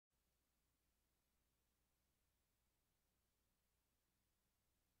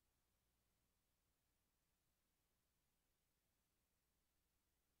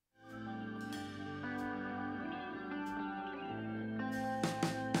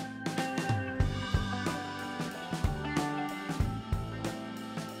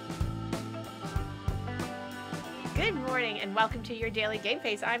Good morning and welcome to your Daily Game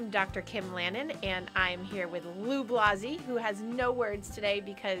Face. I'm Dr. Kim Lannon and I'm here with Lou Blasi, who has no words today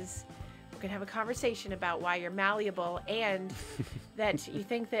because we're going to have a conversation about why you're malleable and that you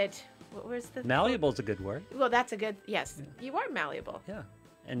think that, what was the... Malleable is a good word. Well, that's a good, yes, yeah. You are malleable. Yeah.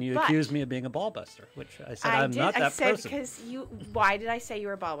 And you accused me of being a ball buster, which I said I'm not that person. I said because you, why did I say you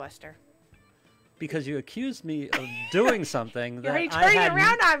were a ball buster? Because you accused me of doing something that You're turning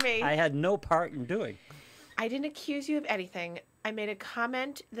around on me. I had no part in doing. I didn't accuse you of anything. I made a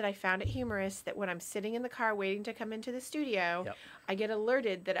comment that I found it humorous that when I'm sitting in the car waiting to come into the studio, I get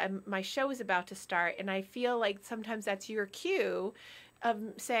alerted that my show is about to start, and I feel like sometimes that's your cue of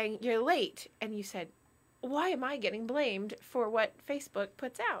saying you're late. And you said, why am I getting blamed for what Facebook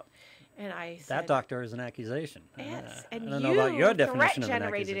puts out? And I said, that, doctor, is an accusation. Yes, and you I don't know about your definition of an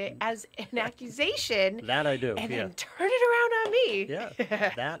generated accusation. it as an accusation. That I do, and yeah. then turn it around on me.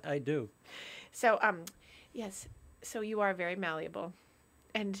 Yeah, that I do. So, yes, so you are very malleable,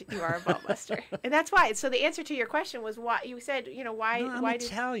 and you are a ball buster, and that's why. So the answer to your question was why you said, why? No, I'm why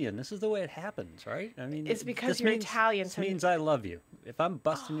Italian. This is the way it happens, right? I mean, it's because you're Italian. This means I love you. If I'm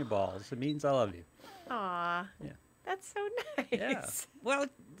busting your balls, it means I love you. Aw, yeah, that's so nice. Yeah, well,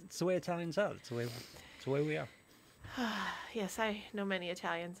 it's the way Italians are. It's the way we are. Yes, I know many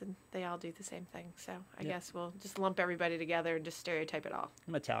Italians, and they all do the same thing. So I guess we'll just lump everybody together and just stereotype it all.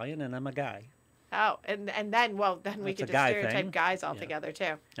 I'm Italian, and I'm a guy. Oh, and then we could just stereotype guys all together,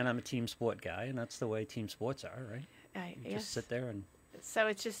 too. And I'm a team sport guy, and that's the way team sports are, right? You just sit there and... So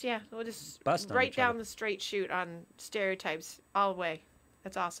it's just, we'll just bust right down the straight shoot on stereotypes all the way.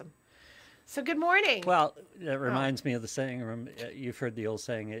 That's awesome. So good morning. Well, that reminds me of the saying, you've heard the old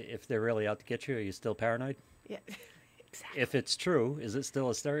saying, if they're really out to get you, are you still paranoid? Yeah, exactly. If it's true, is it still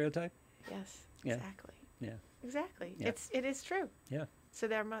a stereotype? Yes, yeah. Exactly. Yeah. Exactly. Yeah. It is true. Yeah. So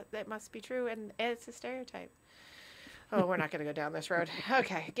that must be true, and it's a stereotype. Oh, we're not going to go down this road.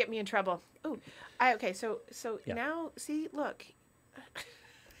 Okay, get me in trouble. Ooh, okay. So now, see, look.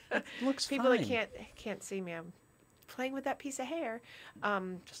 It looks people fine. that can't see me. I'm playing with that piece of hair.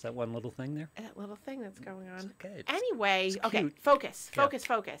 Just that one little thing there. That little thing that's going on. It's okay. Anyway, okay. Cute. Focus.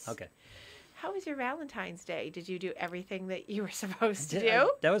 Okay. How was your Valentine's Day? Did you do everything that you were supposed to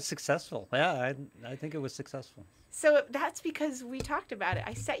do? That was successful. Yeah, I think it was successful. So that's because we talked about it.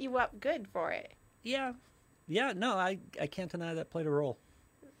 I set you up good for it. Yeah. Yeah, no, I can't deny that played a role.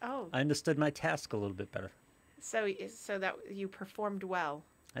 Oh. I understood my task a little bit better. So that you performed well.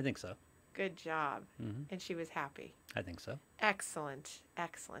 I think so. Good job. Mm-hmm. And she was happy. I think so. Excellent.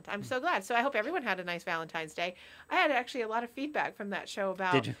 I'm so glad. So I hope everyone had a nice Valentine's Day. I had actually a lot of feedback from that show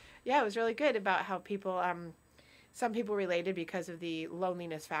about... Did you? Yeah, it was really good about how people... some people related because of the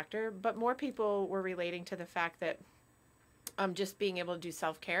loneliness factor, but more people were relating to the fact that just being able to do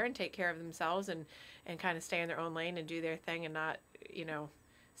self-care and take care of themselves and kind of stay in their own lane and do their thing and not,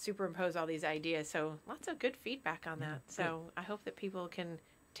 superimpose all these ideas. So lots of good feedback on that. So I hope that people can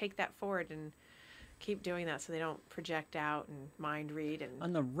take that forward and keep doing that so they don't project out and mind read. And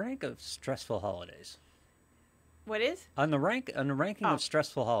on the rank of stressful holidays. What is? On the ranking of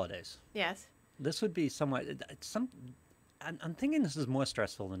stressful holidays. Yes. This would be somewhat... I'm thinking this is more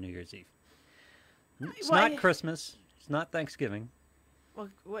stressful than New Year's Eve. It's not Christmas. It's not Thanksgiving. Well,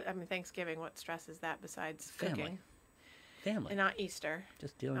 Thanksgiving, what stress is that besides cooking? Family. And not Easter.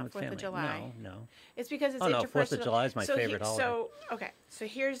 Just dealing with 4th family. of July. No. It's because it's interpersonal. 4th of July is my favorite holiday. So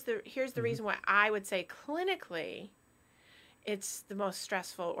here's the reason why I would say clinically it's the most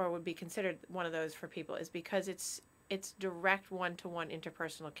stressful or would be considered one of those for people is because it's direct one-to-one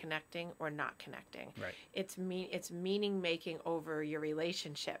interpersonal connecting or not connecting. Right. It's meaning making over your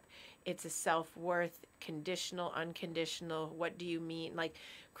relationship. It's a self-worth, conditional, unconditional. What do you mean? Like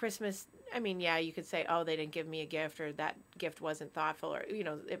Christmas, you could say, oh, they didn't give me a gift or that gift wasn't thoughtful or,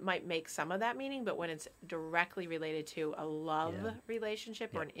 it might make some of that meaning, but when it's directly related to a love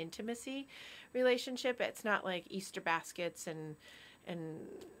relationship or an intimacy relationship, it's not like Easter baskets and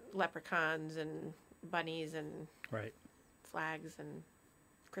leprechauns and bunnies and flags and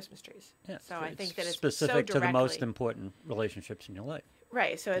Christmas trees. Yeah, so I think that it's specific so to the most important relationships in your life.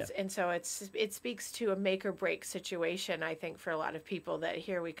 Right. So it speaks to a make or break situation. I think for a lot of people that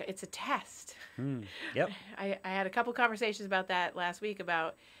it's a test. Yep. I had a couple conversations about that last week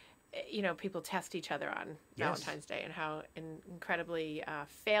about people test each other on Valentine's Day and how incredibly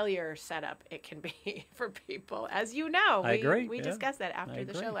failure setup it can be for people. As you know, I agree. We discussed that after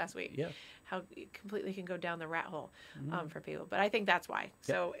the show last week. Yeah. How it completely can go down the rat hole for people. But I think that's why. Yep.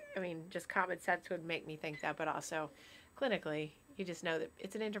 So, just common sense would make me think that. But also clinically, you just know that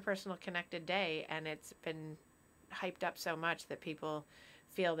it's an interpersonal connected day and it's been hyped up so much that people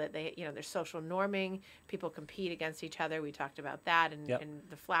feel that there's social norming. People compete against each other. We talked about that, and, Yep. and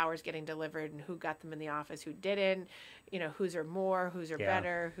the flowers getting delivered and who got them in the office, who didn't, whose are more, whose are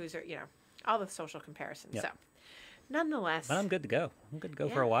better, whose are, all the social comparisons. Yep. So nonetheless, But I'm good to go. I'm good to go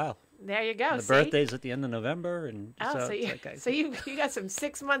Yeah. for a while. there you go. And the See? birthday's at the end of November, and Oh, so, so, it's you, like so you got some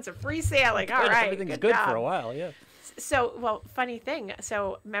 6 months of free sailing. All right. everything's good good job. for a while. Yeah. So, well, funny thing.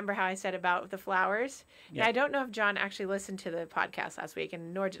 So, remember how I said about the flowers? Yeah. Now, I don't know if John actually listened to the podcast last week,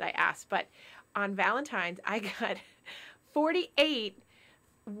 and nor did I ask. But on Valentine's, I got 48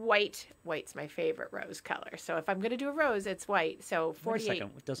 white. White's my favorite rose color. So, if I'm going to do a rose, it's white. So, Wait a 48.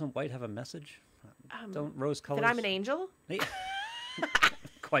 second. Doesn't white have a message? Don't rose colors? That I'm an angel?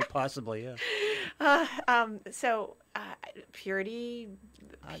 Quite possibly, yeah. Purity,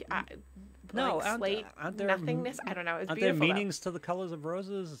 No, blank slate, aren't there nothingness. I don't know. It's Aren't there beautiful. meanings to the colors of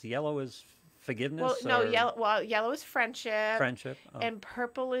roses? Yellow is forgiveness. Well, no, or yellow is friendship. friendship. Oh. And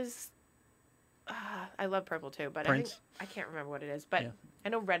purple is, I love purple too, but Prince. I can't remember what it is. But Yeah. I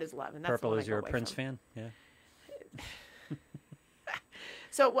know red is love, and that's Purple the one is I go you're a away Prince from. fan. Yeah.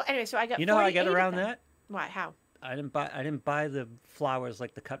 So well, anyway, so I got. You know how I get 48 of around them. that? Why? How? I didn't buy the flowers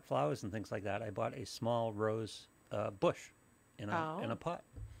like the cut flowers and things like that. I bought a small rose bush in a pot.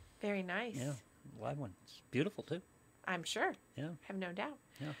 Very nice. Yeah, live one. It's beautiful too. I'm sure. Yeah. I have no doubt.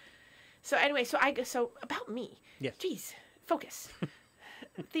 Yeah. So anyway, so about me. Yes. Jeez, focus.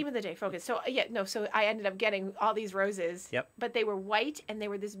 Theme of the day, focus. So so I ended up getting all these roses. Yep. But they were white and they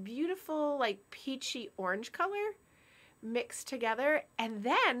were this beautiful like peachy orange color mixed together, and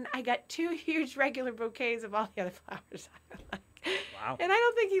then I got 2 huge regular bouquets of all the other flowers I like. Wow. And I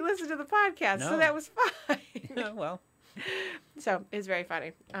don't think he listened to the podcast, so No. that was fine. Yeah, well. So it was very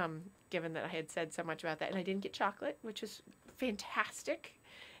funny, given that I had said so much about that. And I didn't get chocolate, which was fantastic.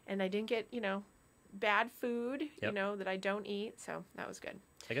 And I didn't get, bad food, Yep. that I don't eat. So that was good.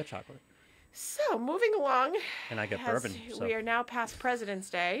 I got chocolate. So moving along. And I got as bourbon. So. We are now past President's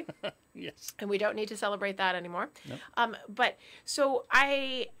Day. Yes. And we don't need to celebrate that anymore. Nope. But so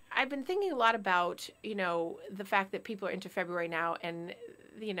I've been thinking a lot about, the fact that people are into February now, and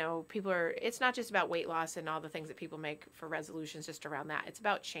it's not just about weight loss and all the things that people make for resolutions just around that. It's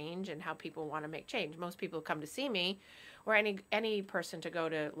about change and how people want to make change. Most people come to see me, or any person to go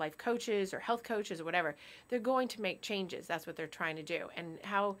to life coaches or health coaches or whatever. They're going to make changes. That's what they're trying to do. And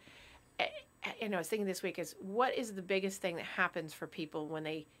how, I was thinking this week is, what is the biggest thing that happens for people when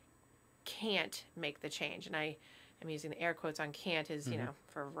they can't make the change? And I'm using the air quotes on can't is,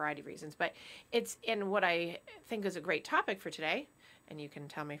 for a variety of reasons, but it's in what I think is a great topic for today. And you can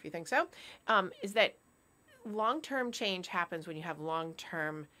tell me if you think so, is that long-term change happens when you have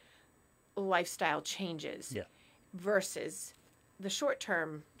long-term lifestyle changes versus the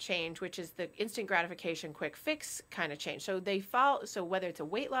short-term change, which is the instant gratification, quick fix kind of change. So so whether it's a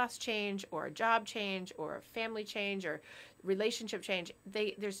weight loss change or a job change or a family change or relationship change,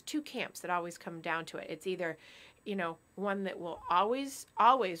 there's 2 camps that always come down to it. It's either, one that will always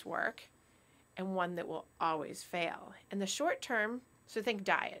work and one that will always fail. And the short term, so think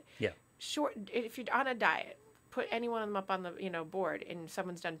diet. Yeah. If you're on a diet, put any one of them up on the board, and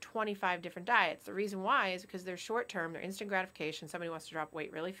someone's done 25 different diets. The reason why is because they're short term, they're instant gratification. Somebody wants to drop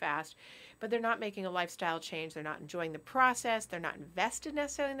weight really fast, but they're not making a lifestyle change. They're not enjoying the process. They're not invested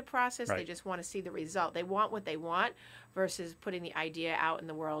necessarily in the process. Right. They just want to see the result. They want what they want versus putting the idea out in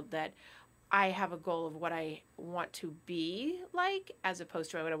the world that I have a goal of what I want to be like as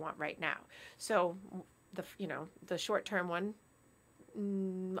opposed to what I want right now. So the short term one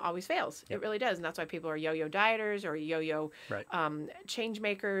always fails. Yep. It really does. And that's why people are yo-yo dieters or yo-yo Right. change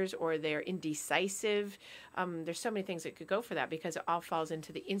makers, or they're indecisive. There's so many things that could go for that because it all falls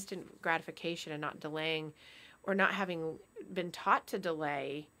into the instant gratification and not delaying or not having been taught to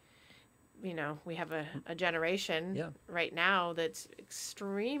delay. We have a generation right now that's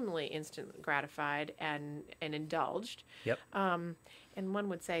extremely instant gratified and indulged. Yep. And one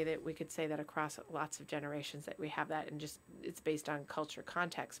would say that we could say that across lots of generations that we have that, and just it's based on culture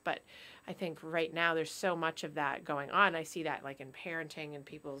context. But I think right now there's so much of that going on. I see that like in parenting and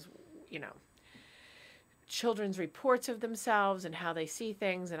people's, children's reports of themselves and how they see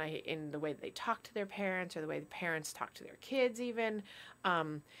things, and in the way that they talk to their parents or the way the parents talk to their kids even.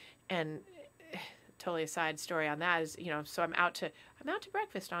 And totally a side story on that is, so I'm out to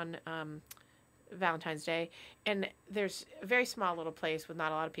breakfast on Valentine's Day, and there's a very small little place with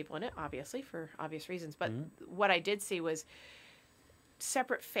not a lot of people in it, obviously for obvious reasons. But what I did see was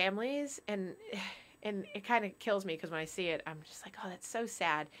separate families, and it kind of kills me because when I see it, I'm just like, oh, that's so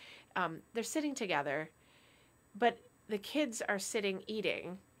sad. They're sitting together, but the kids are sitting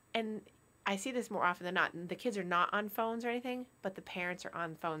eating, and I see this more often than not. The kids are not on phones or anything, but the parents are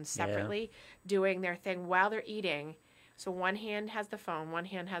on phones separately, doing their thing while they're eating. So one hand has the phone, one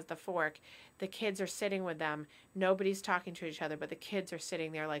hand has the fork. The kids are sitting with them. Nobody's talking to each other, but the kids are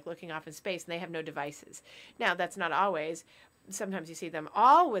sitting there like looking off in space, and they have no devices. Now, that's not always. Sometimes you see them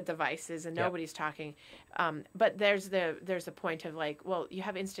all with devices and nobody's talking. But there's the point of like, well, you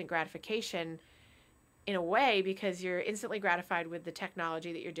have instant gratification in a way because you're instantly gratified with the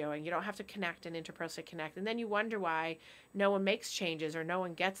technology that you're doing. You don't have to connect and interpersonally connect. And then you wonder why no one makes changes or no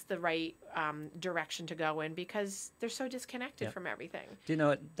one gets the right direction to go in because they're so disconnected from everything. Do you know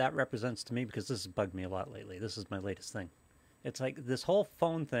what that represents to me? Because this has bugged me a lot lately. This is my latest thing. It's like this whole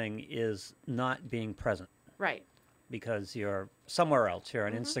phone thing is not being present. Right. Because you're somewhere else. You're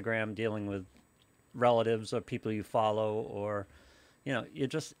on Instagram dealing with relatives or people you follow, or, you know, you're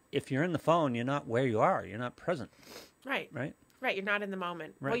just, if you're in the phone, you're not where you are. You're not present. Right. Right? Right. You're not in the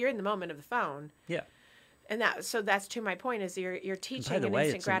moment. Right. Well, you're in the moment of the phone. Yeah. And that's to my point is you're teaching an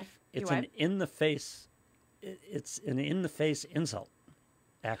instant gratification. It's an in-the-face, it's an in-the-face insult,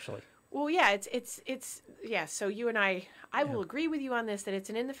 actually. Well, yeah, it's yeah. So you and I will agree with you on this that it's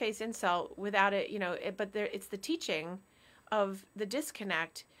an in-the-face insult without it, you know. But it's the teaching of the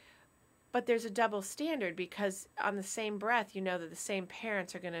disconnect. But there's a double standard because on the same breath, you know that the same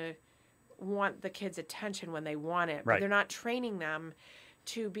parents are going to want the kids' attention when they want it, but they're not training them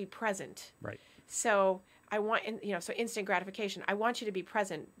to be present. Right. So I want, you know, so instant gratification. I want you to be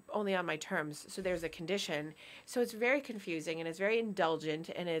present only on my terms. So there's a condition. So it's very confusing and it's very indulgent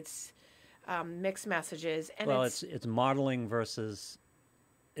and it's mixed messages. And well, it's modeling versus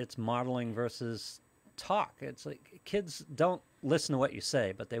talk. It's like kids don't listen to what you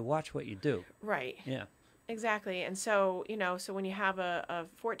say, but they watch what you do. Right. Yeah. Exactly. And so, you know, so when you have a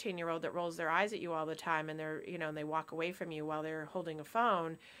 14-year-old that rolls their eyes at you all the time and they're, you know, and they walk away from you while they're holding a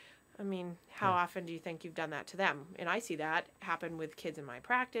phone, I mean, how often do you think you've done that to them? And I see that happen with kids in my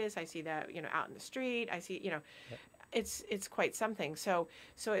practice. I see that, you know, out in the street. I see, you know, it's quite something. So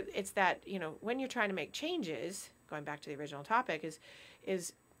it's that, you know, when you're trying to make changes, going back to the original topic,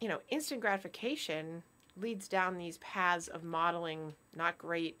 is you know, instant gratification leads down these paths of modeling not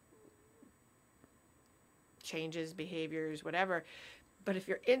great changes, behaviors, whatever. But if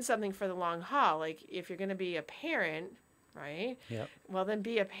you're in something for the long haul, like if you're going to be a parent, right? Yep. Well, then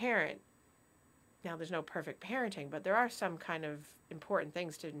be a parent. Now, there's no perfect parenting, but there are some kind of important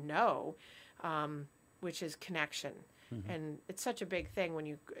things to know, which is connection. And it's such a big thing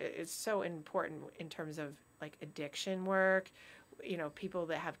when it's so important in terms of like addiction work, you know, people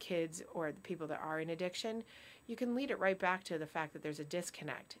that have kids or the people that are in addiction, you can lead it right back to the fact that there's a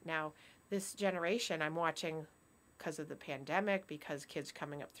disconnect. Now, this generation I'm watching because of the pandemic, because kids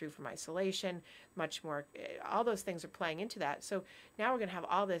coming up through from isolation, much more, all those things are playing into that. So now we're going to have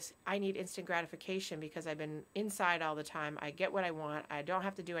all this, I need instant gratification because I've been inside all the time. I get what I want. I don't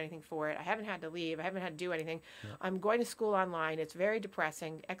have to do anything for it. I haven't had to leave. I haven't had to do anything. Yeah. I'm going to school online. It's very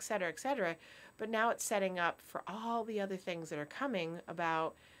depressing, et cetera, et cetera. But now it's setting up for all the other things that are coming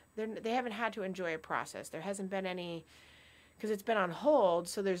about, they haven't had to enjoy a process. There hasn't been any, because it's been on hold,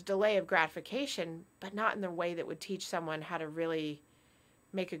 so there's delay of gratification, but not in the way that would teach someone how to really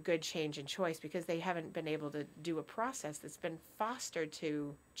make a good change in choice because they haven't been able to do a process that's been fostered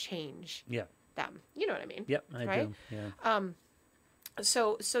to change them. You know what I mean? Yep, I do. Yeah.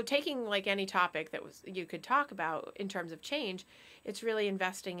 So taking like any topic that you could talk about in terms of change, it's really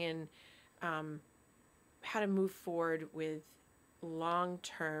investing in how to move forward with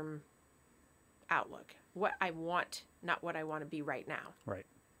long-term outlook. What I want, not what I want to be right now. Right.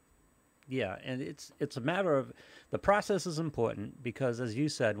 Yeah, and it's a matter of, the process is important because, as you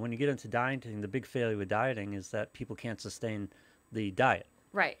said, when you get into dieting, the big failure with dieting is that people can't sustain the diet.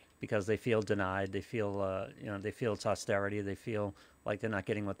 Right. Because they feel denied, they feel, they feel it's austerity, they feel like they're not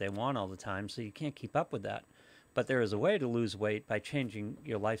getting what they want all the time, so you can't keep up with that. But there is a way to lose weight by changing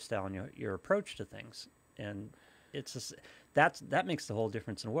your lifestyle and your approach to things, and that makes the whole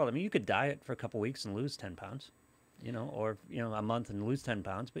difference in the world. I mean, you could diet for a couple of weeks and lose 10 pounds, or a month and lose 10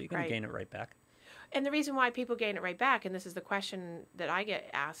 pounds, but you're going to gain it right back. And the reason why people gain it right back, and this is the question that I get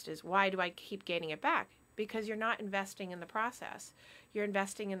asked, is why do I keep gaining it back? Because you're not investing in the process. You're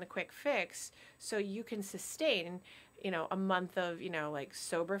investing in the quick fix so you can sustain, a month of, like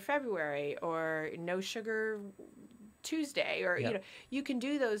sober February or no sugar Tuesday, or, you can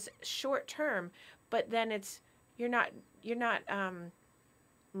do those short term, but then you're not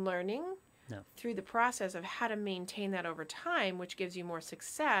learning through the process of how to maintain that over time, which gives you more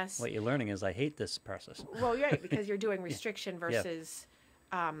success. What you're learning is, I hate this process. Well, you're right, because you're doing restriction versus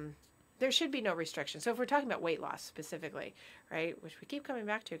there should be no restriction. So if we're talking about weight loss specifically, right, which we keep coming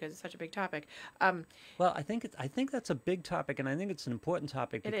back to because it's such a big topic. Well, I think that's a big topic, and I think it's an important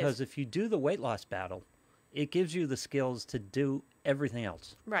topic because if you do the weight loss battle, it gives you the skills to do everything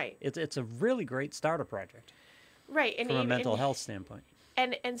else. Right. It's a really great starter project. Right. And from a mental health standpoint.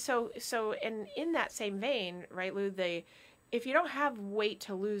 And so in that same vein, right, Lou, if you don't have weight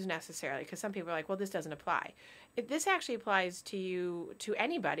to lose necessarily, because some people are like, well, this doesn't apply. This actually applies to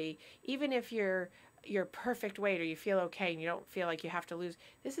anybody, even if you're perfect weight or you feel okay and you don't feel like you have to lose.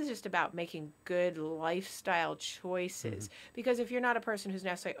 This is just about making good lifestyle choices. Mm-hmm. Because if you're not a person who's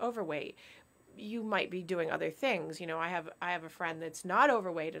necessarily overweight, you might be doing other things. You know, I have a friend that's not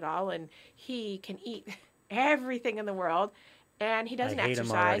overweight at all, and he can eat everything in the world, and he doesn't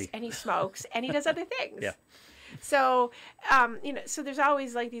exercise, and he smokes, and he does other things. Yeah. So, you know, so there's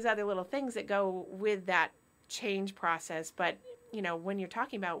always like these other little things that go with that change process. But, you know, when you're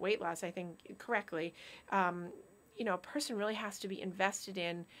talking about weight loss, I think correctly, you know, a person really has to be invested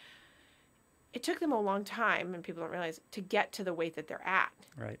in. It took them a long time, and people don't realize, to get to the weight that they're at.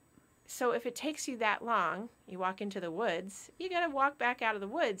 Right. So if it takes you that long, you walk into the woods, you got to walk back out of the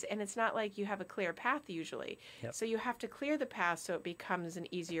woods, and it's not like you have a clear path usually. Yep. So you have to clear the path so it becomes an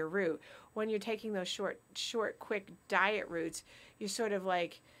easier route. When you're taking those short, quick diet routes, you're sort of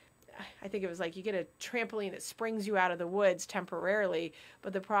like, I think it was like you get a trampoline that springs you out of the woods temporarily,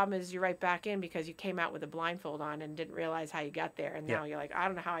 but the problem is you're right back in because you came out with a blindfold on and didn't realize how you got there. And now you're like, I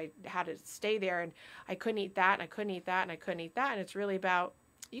don't know how to stay there, and I couldn't eat that, and I couldn't eat that, and I couldn't eat that. And it's really about,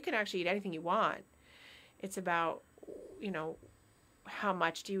 you can actually eat anything you want. It's about, you know, how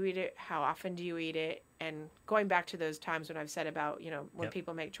much do you eat it? How often do you eat it? And going back to those times when I've said about, you know, when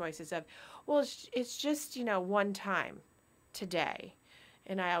people make choices of, well, it's just, you know, one time today.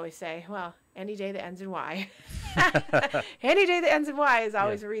 And I always say, well, any day that ends in Y. Any day that ends in Y is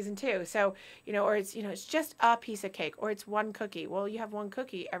always a reason too. So, you know, or it's, you know, it's just a piece of cake, or it's one cookie. Well, you have one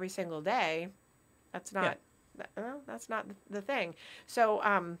cookie every single day. That's not... that's not the thing. So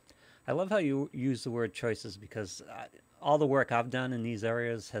I love how you use the word choices, because all the work I've done in these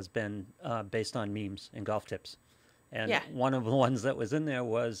areas has been based on memes and golf tips. And one of the ones that was in there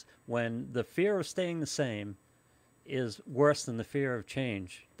was, when the fear of staying the same is worse than the fear of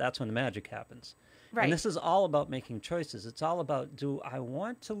change, that's when the magic happens. Right. And this is all about making choices. It's all about, do I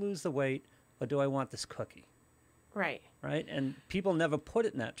want to lose the weight, or do I want this cookie? Right. Right? And people never put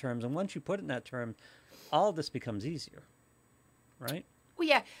it in that terms. And once you put it in that term, all of this becomes easier, right? Well,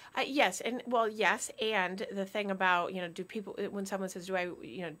 yeah, yes, and yes, and the thing about, you know, do people, when someone says,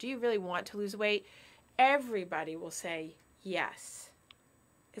 do you really want to lose weight? Everybody will say yes.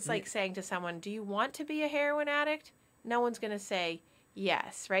 It's like saying to someone, do you want to be a heroin addict? No one's going to say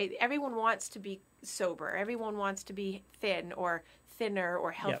yes, right? Everyone wants to be sober. Everyone wants to be thin or thinner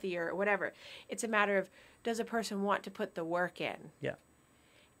or healthier or whatever. It's a matter of, does a person want to put the work in? Yeah.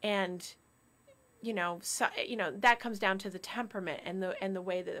 And that comes down to the temperament and the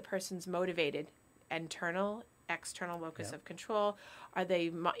way that the person's motivated. Internal, external locus of control. Are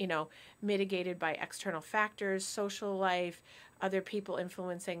they, mitigated by external factors, social life, other people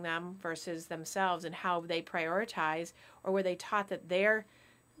influencing them versus themselves, and how they prioritize? Or were they taught that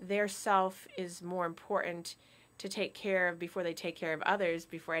their self is more important to take care of before they take care of others,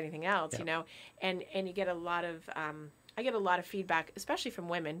 before anything else? You know, and you get a lot of I get a lot of feedback, especially from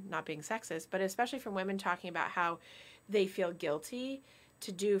women, not being sexist, but especially from women talking about how they feel guilty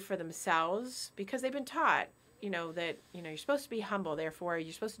to do for themselves because they've been taught, that, you're supposed to be humble. Therefore,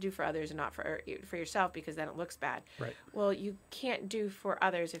 you're supposed to do for others and not for yourself, because then it looks bad. Right. Well, you can't do for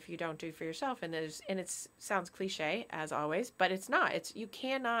others if you don't do for yourself. And it sounds cliche, as always, but it's not. You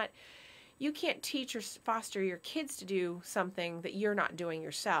can't teach or foster your kids to do something that you're not doing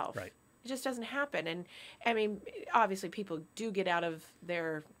yourself. Right. It just doesn't happen. And I mean, obviously people do get out of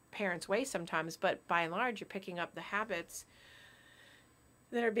their parents' way sometimes, but by and large, you're picking up the habits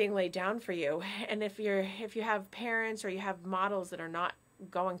that are being laid down for you. And if you have parents or you have models that are not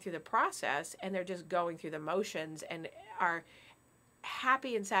going through the process and they're just going through the motions and are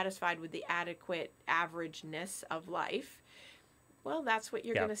happy and satisfied with the adequate averageness of life, well, that's what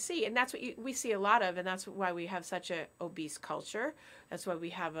you're going to see. And that's what we see a lot of, and that's why we have such a obese culture. That's why we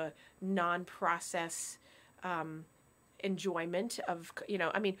have a non-process enjoyment of,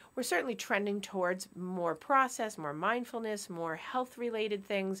 we're certainly trending towards more process, more mindfulness, more health-related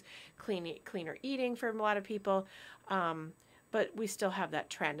things, cleaner eating for a lot of people. But we still have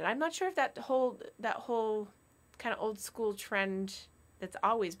that trend. And I'm not sure if that whole kind of old school trend that's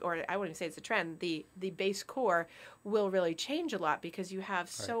always, or I wouldn't even say it's a trend, the base core will really change a lot, because you have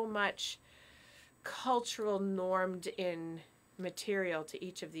so much cultural normed in material to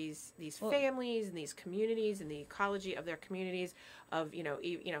each of these Well, families and these communities and the ecology of their communities. Of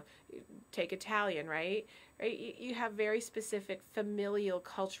take Italian, right? Right. You have very specific familial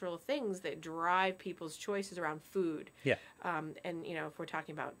cultural things that drive people's choices around food. yeah, And if we're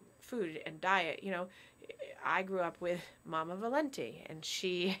talking about food and diet, I grew up with Mama Valenti, and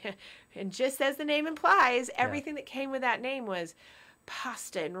she, and just as the name implies, everything that came with that name was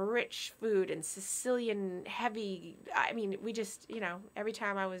pasta and rich food and Sicilian heavy. I mean, we just, every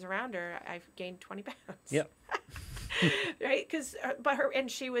time I was around her, I gained 20 pounds. yeah, Right? And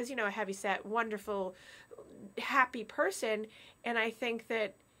she was, a heavy set, wonderful, happy person. And I think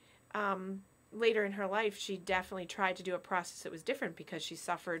that later in her life, she definitely tried to do a process that was different because she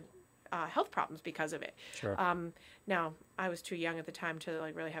suffered health problems because of it. sure. Now, I was too young at the time to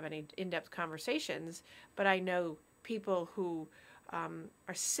really have any in-depth conversations, but I know people who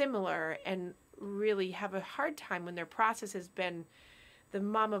are similar and really have a hard time when their process has been the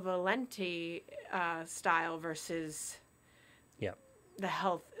Mama Valenti style versus Yeah. the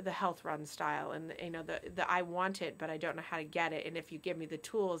health run style, and the I want it but I don't know how to get it, and if you give me the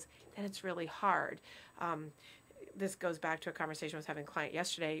tools then it's really hard. This goes back to a conversation I was having with a client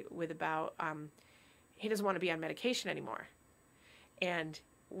yesterday about he doesn't want to be on medication anymore, and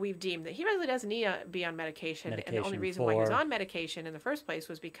we've deemed that he really doesn't need to be on medication, and the only reason why he was on medication in the first place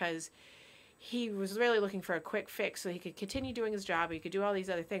was because he was really looking for a quick fix so he could continue doing his job, he could do all these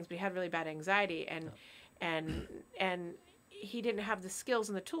other things, but he had really bad anxiety, and he didn't have the skills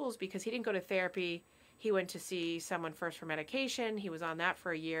and the tools because he didn't go to therapy. He went to see someone first for medication. He was on that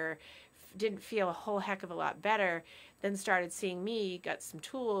for a year, didn't feel a whole heck of a lot better, then started seeing me, got some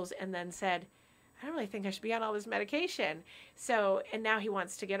tools, and then said, I don't really think I should be on all this medication. So, and now he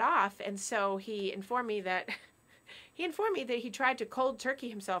wants to get off. And so he informed me that he tried to cold turkey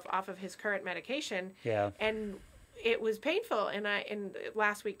himself off of his current medication. Yeah. And it was painful. And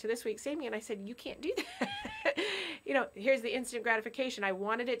last week to this week, same me. And I said, you can't do that. Here's the instant gratification. I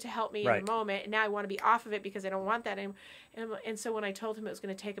wanted it to help me in the moment. And now I want to be off of it because I don't want that. And so when I told him it was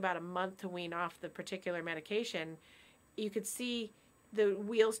going to take about a month to wean off the particular medication, you could see the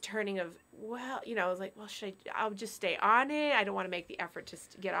wheels turning of, I was like, well, I'll just stay on it. I don't want to make the effort to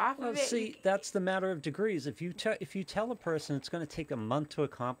get off of it. See, that's the matter of degrees. If you tell a person it's going to take a month to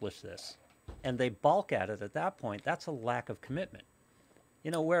accomplish this, and they balk at it at that point, that's a lack of commitment.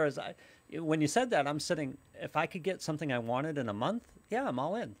 Whereas when you said that, I'm sitting, if I could get something I wanted in a month, yeah, I'm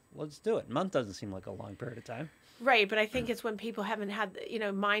all in. Let's do it. A month doesn't seem like a long period of time. Right, but I think it's when people haven't had,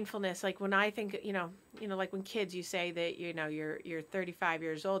 mindfulness. Like when I think, like when kids, you say that, you're 35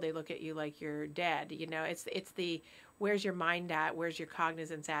 years old, they look at you like you're dead. It's the, where's your mind at? Where's your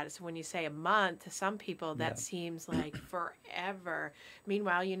cognizance at? So when you say a month, to some people that seems like forever.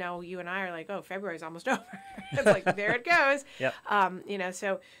 Meanwhile, you and I are like, oh, February's almost over. It's like, there it goes. Yep.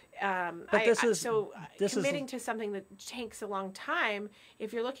 But committing to something that takes a long time,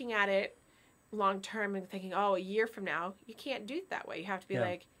 if you're looking at it long term and thinking, oh, a year from now, you can't do it that way. You have to be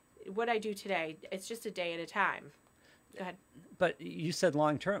like, what I do today, it's just a day at a time. Go ahead. But you said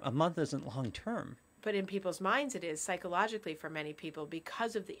long term. A month isn't long term. But in people's minds, it is psychologically for many people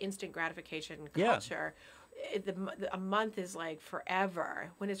because of the instant gratification culture. A month is like forever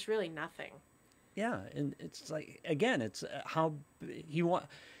when it's really nothing. Yeah, and it's like, again, it's how he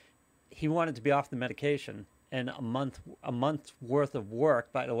wanted to be off the medication, and a month worth of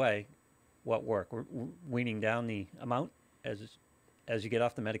work. By the way, what work? We're weaning down the amount as you get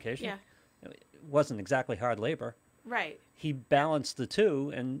off the medication. Yeah, it wasn't exactly hard labor. Right. He balanced the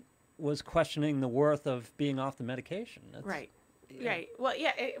two and was questioning the worth of being off the medication. Right. Well,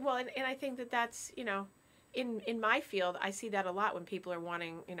 yeah. And I think that's in my field, I see that a lot when people are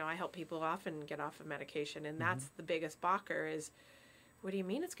wanting. I help people often get off of medication, and that's the biggest balker is, what do you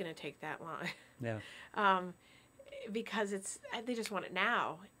mean it's going to take that long? Yeah. Because they just want it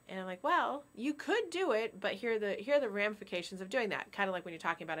now. And I'm like, well, you could do it, but here are the ramifications of doing that. Kind of like when you're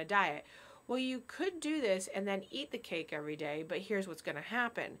talking about a diet. Well, you could do this and then eat the cake every day, but here's what's going to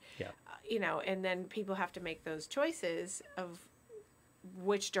happen. Yeah. And then people have to make those choices of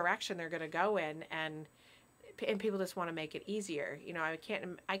which direction they're going to go in, and people just want to make it easier.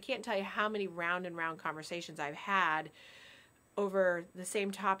 I can't tell you how many round and round conversations I've had over the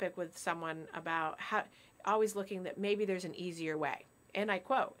same topic with someone about how always looking that maybe there's an easier way. And I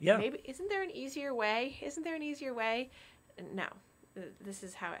quote, maybe, isn't there an easier way? Isn't there an easier way? No, this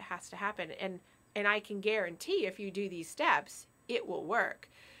is how it has to happen. And I can guarantee if you do these steps, it will work.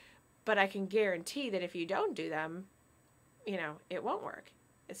 But I can guarantee that if you don't do them, it won't work.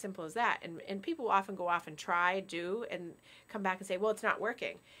 As simple as that. And people often go off and do, and come back and say, well, it's not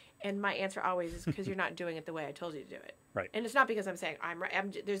working. And my answer always is because you're not doing it the way I told you to do it. Right. And it's not because I'm saying I'm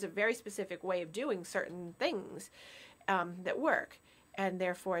right. There's a very specific way of doing certain things that work. And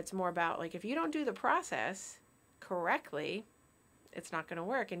therefore, it's more about, like, if you don't do the process correctly, it's not going to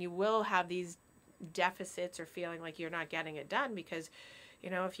work. And you will have these deficits or feeling like you're not getting it done because,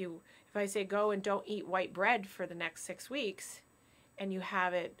 if I say go and don't eat white bread for the next 6 weeks and you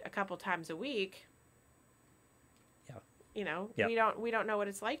have it a couple times a week, yeah. we don't know what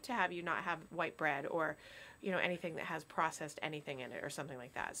it's like to have you not have white bread or, anything that has processed anything in it or something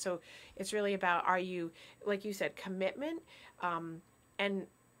like that. So it's really about, are you, like you said, commitment,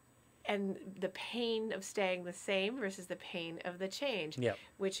 and the pain of staying the same versus the pain of the change,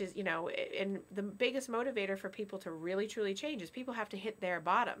 which is, and the biggest motivator for people to really truly change is people have to hit their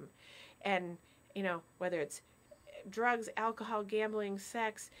bottom. And, whether it's drugs, alcohol, gambling,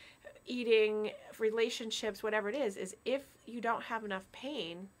 sex, eating, relationships, whatever it is if you don't have enough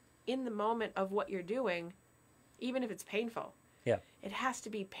pain in the moment of what you're doing, even if it's painful, it has to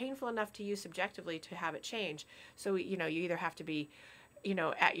be painful enough to you subjectively to have it change. So, you either have to be,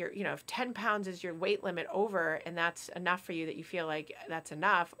 at your, if 10 pounds is your weight limit over and that's enough for you, that you feel like that's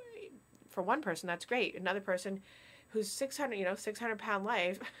enough. For one person, that's great. Another person who's 600-pound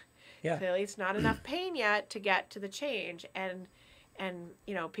life, clearly it's not enough pain yet to get to the change. And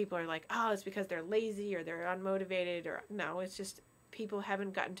people are like, oh, it's because they're lazy or they're unmotivated, or no, it's just people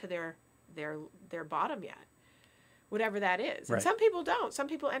haven't gotten to their bottom yet, whatever that is. Right. And some people don't. Some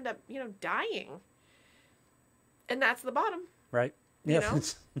people end up, dying. And that's the bottom. Right. Yeah.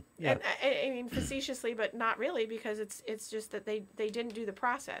 And I mean, facetiously, but not really, because it's just that they didn't do the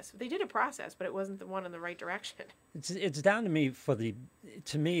process. They did a process, but it wasn't the one in the right direction. It's down to me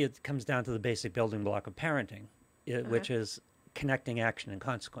to me, it comes down to the basic building block of parenting, which is connecting action and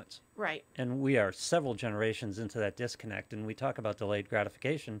consequence. Right. And we are several generations into that disconnect, and we talk about delayed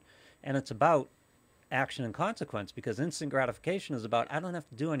gratification, and it's about action and consequence, because instant gratification is about, I don't have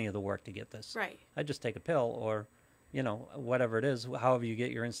to do any of the work to get this. Right. I just take a pill or, whatever it is, however you get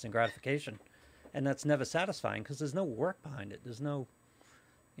your instant gratification. And that's never satisfying because there's no work behind it. There's no,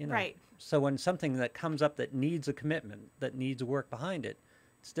 Right. So when something that comes up that needs a commitment, that needs work behind it,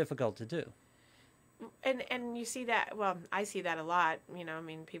 it's difficult to do. And you see that, well, I see that a lot,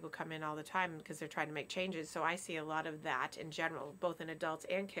 people come in all the time because they're trying to make changes. So I see a lot of that in general, both in adults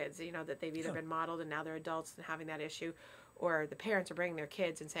and kids, that they've either been modeled and now they're adults and having that issue, or the parents are bringing their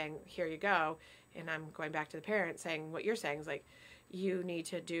kids and saying, here you go. And I'm going back to the parents saying, what you're saying is like, you need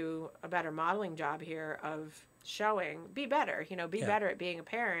to do a better modeling job here of showing, be better, better at being a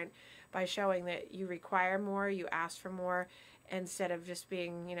parent by showing that you require more, you ask for more, instead of just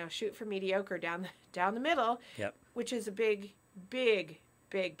being, shoot for mediocre down the middle, which is a big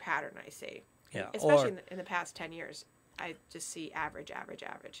pattern I see. Yeah. Especially in the past 10 years. I just see average.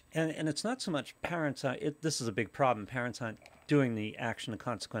 And it's not so much parents, this is a big problem. Parents aren't doing the action and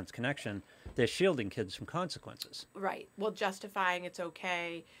consequence connection. They're shielding kids from consequences. Right. Well, justifying it's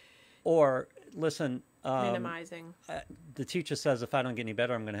okay. Or, listen, minimizing. The teacher says, if I don't get any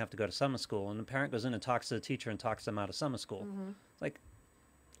better, I'm going to have to go to summer school. And the parent goes in and talks to the teacher and talks them out of summer school. Mm-hmm. Like,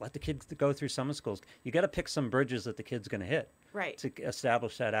 let the kids go through summer schools. You got to pick some bridges that the kid's going to hit. Right. To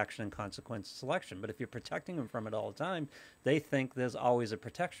establish that action and consequence selection. But if you're protecting them from it all the time, they think there's always a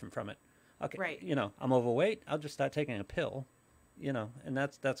protection from it. Okay, right. I'm overweight, I'll just start taking a pill, and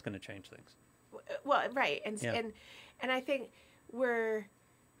that's going to change things. Well, right. And I think we're,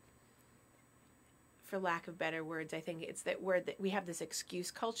 for lack of better words, I think it's that we have this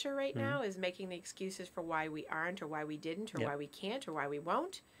excuse culture right now, is making the excuses for why we aren't or why we didn't or why we can't or why we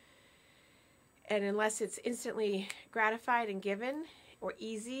won't. And unless it's instantly gratified and given or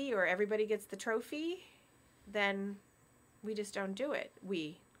easy or everybody gets the trophy, then we just don't do it.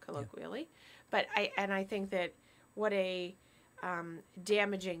 We, colloquially. But I think that what a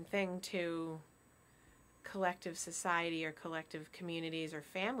damaging thing to collective society or collective communities or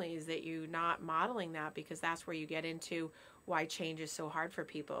families that you're not modeling that, because that's where you get into why change is so hard for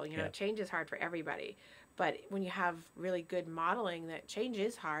people. Change is hard for everybody. But when you have really good modeling that change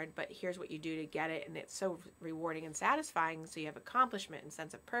is hard, but here's what you do to get it, and it's so rewarding and satisfying, so you have accomplishment and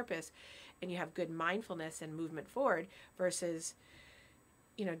sense of purpose, and you have good mindfulness and movement forward, versus,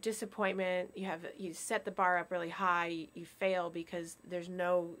 disappointment. You set the bar up really high, you fail because there's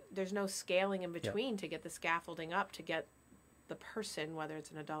no scaling in between to get the scaffolding up to get the person, whether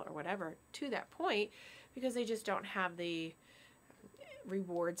it's an adult or whatever, to that point, because they just don't have the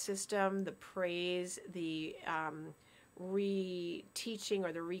reward system, the praise, the re-teaching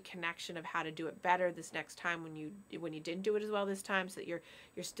or the reconnection of how to do it better this next time when you didn't do it as well this time, so that you're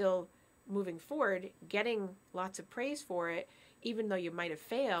still moving forward, getting lots of praise for it, even though you might have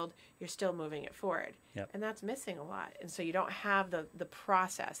failed, you're still moving it forward. Yep. And that's missing a lot. And so you don't have the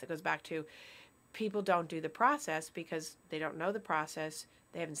process. That goes back to people don't do the process because they don't know the process,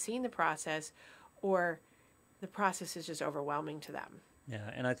 they haven't seen the process, or the process is just overwhelming to them. Yeah,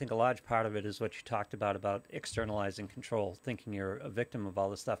 and I think a large part of it is what you talked about externalizing control, thinking you're a victim of all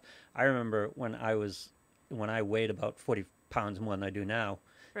this stuff. I remember when I weighed about 40 pounds more than I do now,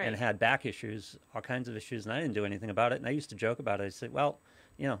 Right. and had back issues, all kinds of issues, and I didn't do anything about it. And I used to joke about it. I said, well,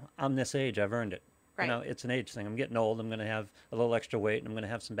 I'm this age, I've earned it. Right. It's an age thing. I'm getting old. I'm going to have a little extra weight, and I'm going to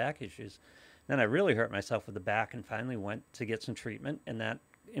have some back issues. Then I really hurt myself with the back and finally went to get some treatment, and that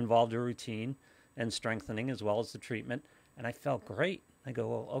involved a routine and strengthening as well as the treatment. And I felt great. I go,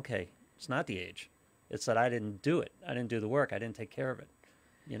 well, okay, it's not the age. It's that I didn't do it. I didn't do the work. I didn't take care of it.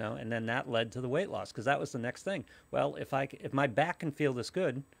 And then that led to the weight loss, because that was the next thing. Well, if my back can feel this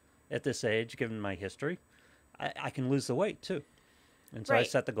good at this age, given my history, I can lose the weight too. And so I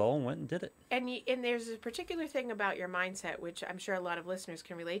set the goal and went and did it. And there's a particular thing about your mindset, which I'm sure a lot of listeners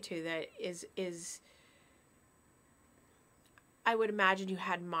can relate to, that is I would imagine you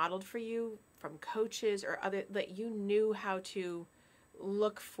had modeled for you from coaches or other, that you knew how to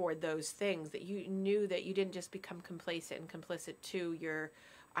look for those things, that you knew that you didn't just become complacent and complicit to your,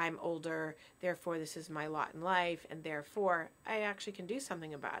 I'm older, therefore this is my lot in life, and therefore I actually can do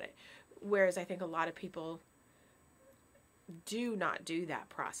something about it. Whereas I think a lot of people do not do that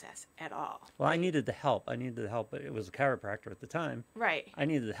process at all. Well, I needed the help. It was a chiropractor at the time. Right. I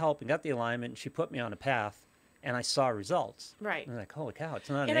needed the help and got the alignment, and she put me on a path, and I saw results. Right. And I'm like, holy cow, it's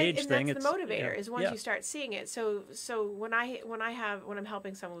not an age thing. And that's the motivator, is once you start seeing it. So when I'm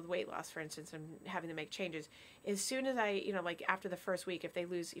helping someone with weight loss, for instance, and having them make changes, as soon as I, like after the first week, if they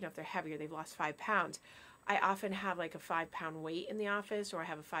lose, if they're heavier, they've lost 5 pounds, I often have like a 5-pound weight in the office, or I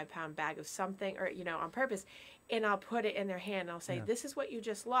have a 5-pound bag of something, or, on purpose, and I'll put it in their hand. And I'll say, this is what you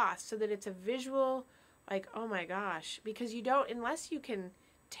just lost, so that it's a visual, like, oh my gosh, because you don't, unless you can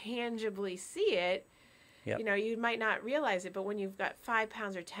tangibly see it, Yep. You might not realize it, but when you've got 5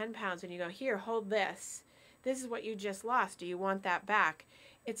 pounds or 10 pounds and you go, here, hold this. This is what you just lost. Do you want that back?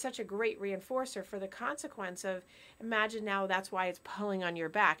 It's such a great reinforcer for the consequence of, imagine now that's why it's pulling on your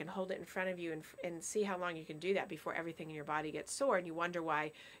back, and hold it in front of you and see how long you can do that before everything in your body gets sore, and you wonder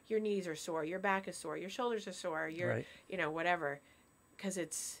why your knees are sore, your back is sore, your shoulders are sore, your, whatever.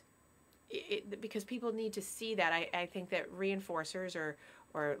 Because because people need to see that. I think that reinforcers or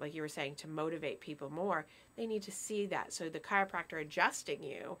like you were saying, to motivate people more, they need to see that. So the chiropractor adjusting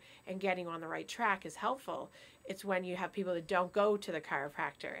you and getting on the right track is helpful. It's when you have people that don't go to the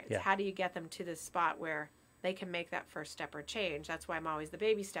chiropractor. It's how do you get them to this spot where they can make that first step or change. That's why I'm always the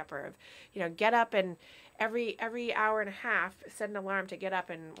baby stepper of, get up and every hour and a half, set an alarm to get up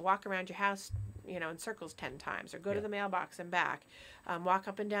and walk around your house, in circles 10 times, or go to the mailbox and back, walk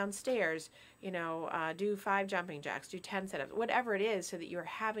up and down stairs, do 5 jumping jacks, do 10 sit-ups, whatever it is, so that you're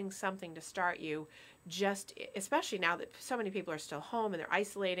having something to start you, just, especially now that so many people are still home and they're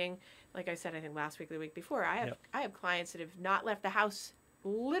isolating. Like I said, I think last week or the week before, I have clients that have not left the house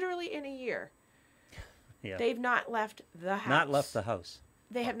literally in a year. Yeah. They've not left the house. Not left the house.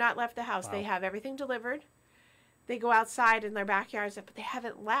 They have not left the house. Wow. They have everything delivered. They go outside in their backyards, but they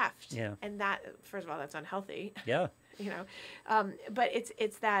haven't left. Yeah. And that, first of all, that's unhealthy. Yeah. But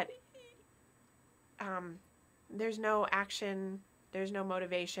it's that there's no action, there's no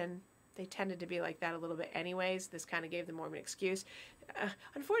motivation. They tended to be like that a little bit anyways. This kind of gave them more of an excuse.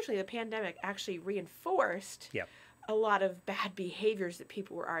 Unfortunately, the pandemic actually reinforced a lot of bad behaviors that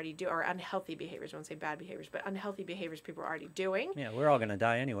people were already doing, or unhealthy behaviors. I won't say bad behaviors, but unhealthy behaviors people were already doing. Yeah, we're all going to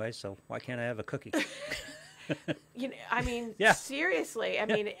die anyway, so why can't I have a cookie? Seriously.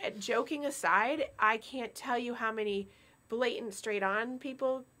 Joking aside, I can't tell you how many blatant straight-on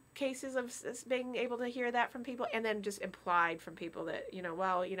people cases of being able to hear that from people, and then just implied from people that,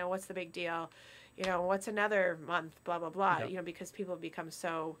 what's the big deal? What's another month, blah, blah, blah, because people have become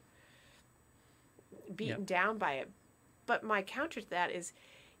so beaten down by it. But my counter to that is,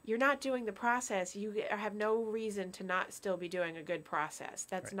 you're not doing the process. You have no reason to not still be doing a good process.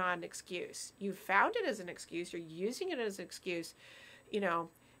 That's not an excuse. You found it as an excuse. You're using it as an excuse,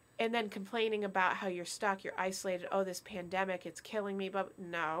 and then complaining about how you're stuck, you're isolated. Oh, this pandemic, it's killing me. But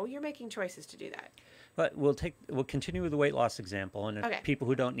no, you're making choices to do that. But we'll continue with the weight loss example, and people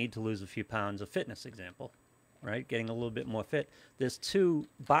who don't need to lose a few pounds, a fitness example, right? Getting a little bit more fit. There's 2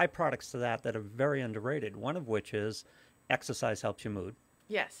 byproducts to that are very underrated. One of which is exercise helps your mood.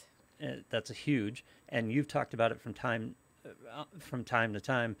 Yes. That's a huge, and you've talked about it from time to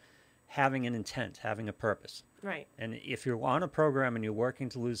time, having an intent, having a purpose. Right. And if you're on a program and you're working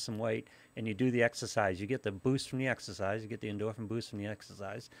to lose some weight and you do the exercise, you get the boost from the exercise, you get the endorphin boost from the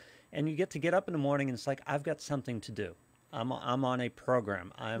exercise, and you get up in the morning and it's like, I've got something to do. I'm on a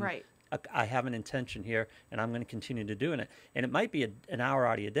program. Right. I have an intention here, and I'm going to continue to do it. And it might be an hour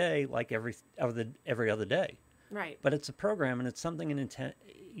out of your day, like every other day. Right. But it's a program, and it's something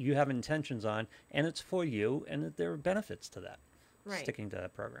you have intentions on, and it's for you, and there are benefits to that. Right. Sticking to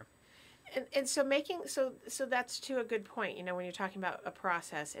that program. And so so that's to a good point. You know, when you're talking about a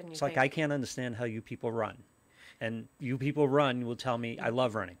process, and It's like I can't understand how you people run, and you people run will tell me I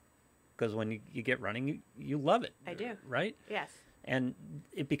love running, because when you get running, you love it. I do. Right? Yes. And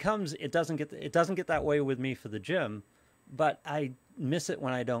it doesn't get that way with me for the gym, but I miss it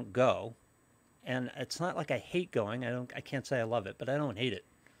when I don't go, and it's not like I hate going. I can't say I love it, but I don't hate it.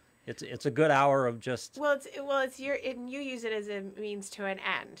 It's a good hour of just it's and you use it as a means to an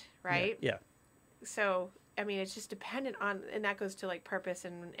end, right? Yeah. So I mean, it's just dependent on, and that goes to like purpose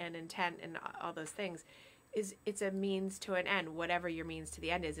and intent and all those things. It's a means to an end, whatever your means to the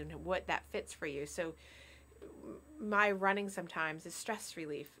end is, and what that fits for you. So my running sometimes is stress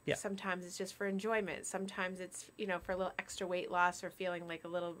relief. Yeah. Sometimes it's just for enjoyment. Sometimes it's, for a little extra weight loss or feeling like a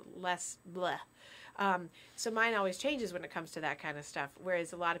little less blah. So mine always changes when it comes to that kind of stuff.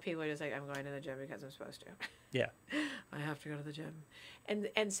 Whereas a lot of people are just like, I'm going to the gym because I'm supposed to. Yeah. I have to go to the gym.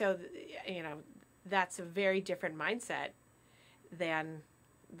 And so, that's a very different mindset than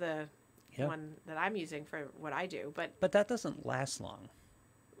the one that I'm using for what I do. But that doesn't last long.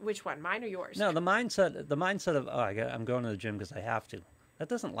 Which one, mine or yours? No, the mindset of I'm going to the gym because I have to. That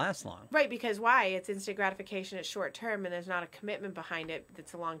doesn't last long. Right, because why? It's instant gratification, it's short term, and there's not a commitment behind it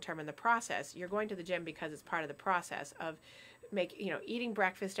that's a long term in the process. You're going to the gym because it's part of the process of eating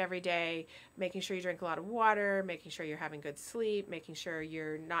breakfast every day, making sure you drink a lot of water, making sure you're having good sleep, making sure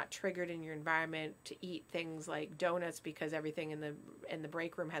you're not triggered in your environment to eat things like donuts because everything in the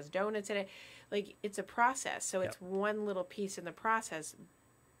break room has donuts in it. Like, it's a process. So it's one little piece in the process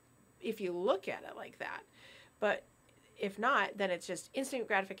if you look at it like that. But if not, then it's just instant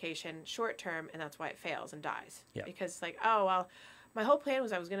gratification, short term, and that's why it fails and dies. Yeah. Because my whole plan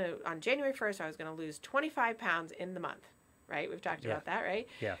was on January 1st, I was going to lose 25 pounds in the month, right? We've talked about that, right?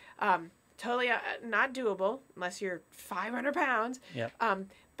 Yeah. Totally not doable unless you're 500 pounds. Yeah.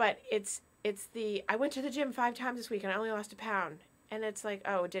 But I went to the gym 5 times this week and I only lost a pound. And it's like,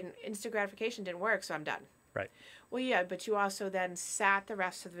 instant gratification didn't work, so I'm done. Right. Well, yeah, but you also then sat the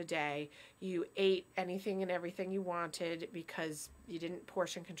rest of the day. You ate anything and everything you wanted because you didn't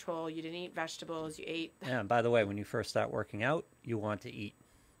portion control. You didn't eat vegetables. You ate. Yeah. And by the way, when you first start working out, you want to eat.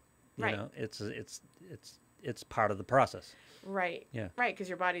 Right. It's part of the process. Right. Yeah. Right, because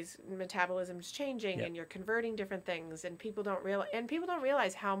your body's metabolism is changing and you're converting different things, and people don't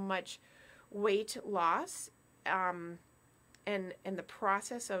realize how much weight loss and the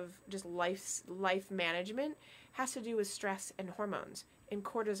process of just life management has to do with stress and hormones and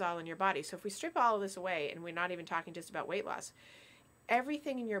cortisol in your body. So if we strip all of this away, and we're not even talking just about weight loss,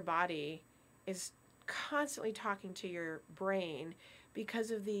 everything in your body is constantly talking to your brain because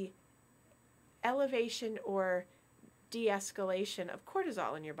of the elevation or de-escalation of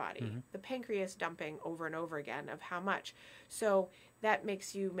cortisol in your body, the pancreas dumping over and over again of how much. So that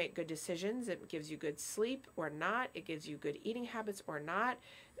makes you make good decisions. It gives you good sleep or not. It gives you good eating habits or not.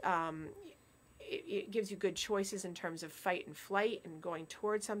 It gives you good choices in terms of fight and flight and going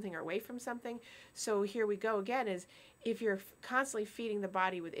towards something or away from something. So here we go again, is if you're constantly feeding the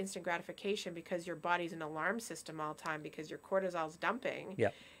body with instant gratification because your body's an alarm system all the time because your cortisol's dumping.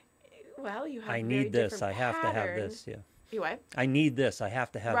 Yeah. Well, you have I need this. I have to have this. Yeah. You what? I need this. I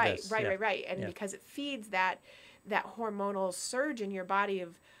have to have this. Right. And because it feeds that hormonal surge in your body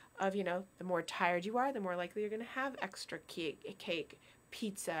of the more tired you are, the more likely you're going to have extra cake,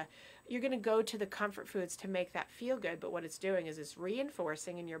 pizza. You're going to go to the comfort foods to make that feel good. But what it's doing is it's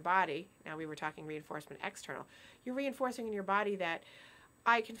reinforcing in your body. Now we were talking reinforcement external. You're reinforcing in your body that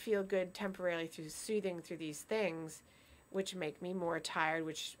I can feel good temporarily through soothing through these things, which make me more tired,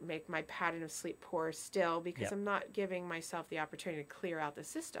 which make my pattern of sleep poor still because I'm not giving myself the opportunity to clear out the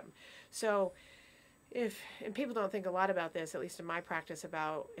system. So and people don't think a lot about this, at least in my practice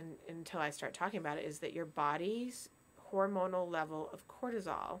until I start talking about it, is that your body's hormonal level of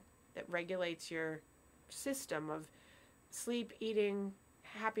cortisol that regulates your system of sleep, eating,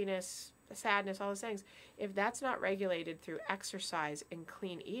 happiness, sadness, all those things, if that's not regulated through exercise and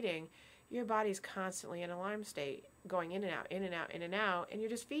clean eating, your body's constantly in an alarm state, going in and out, in and out, in and out, and you're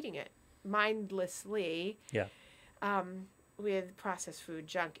just feeding it mindlessly. Yeah. with processed food,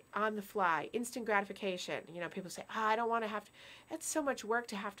 junk, on the fly, instant gratification. You know, people say, I don't want to have to. It's so much work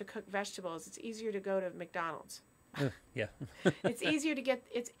to have to cook vegetables. It's easier to go to McDonald's. Yeah. It's easier to get.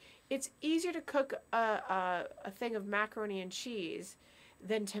 It's easier to cook a thing of macaroni and cheese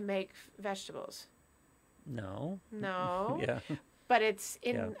than to make vegetables. No. No. Yeah. But it's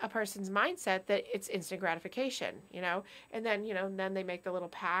in a person's mindset that it's instant gratification, you know, and then, you know, then they make the little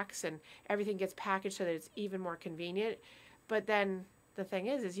packs and everything gets packaged so that it's even more convenient. But then the thing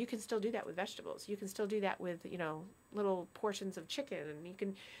is you can still do that with vegetables. You can still do that with, you know, little portions of chicken, and you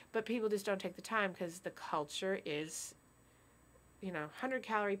can, but people just don't take the time because the culture is, you know,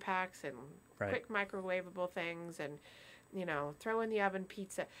 100-calorie packs and quick microwavable things, and, you know, throw in the oven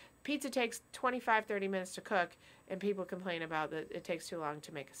pizza. Pizza takes 25, 30 minutes to cook, and people complain about that it takes too long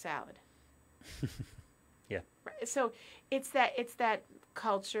to make a salad. Yeah. So it's that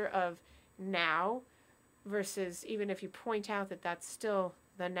culture of now versus, even if you point out that that's still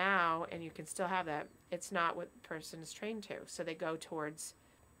the now and you can still have that, it's not what the person is trained to. So they go towards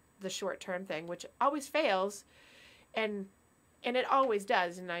the short-term thing, which always fails, and it always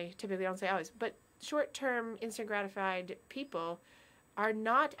does, and I typically don't say always, but short-term, instant gratified people are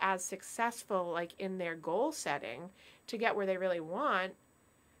not as successful, like, in their goal setting to get where they really want,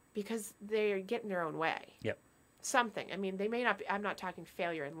 because they're getting their own way. Yep. Something. I mean, they may not be, I'm not talking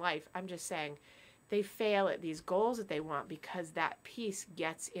failure in life. I'm just saying they fail at these goals that they want because that piece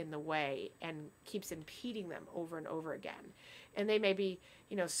gets in the way and keeps impeding them over and over again. And they may be,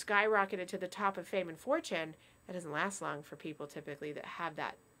 you know, skyrocketed to the top of fame and fortune. That doesn't last long for people typically that have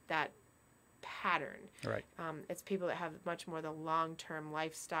that pattern. Right. It's people that have much more the long-term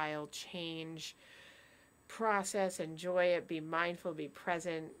lifestyle change process, enjoy it, be mindful, be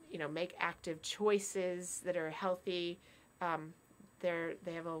present, you know, make active choices that are healthy.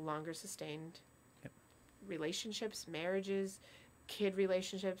 They have a longer sustained relationships, marriages, kid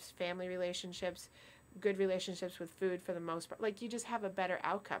relationships, family relationships, good relationships with food for the most part. Like, you just have a better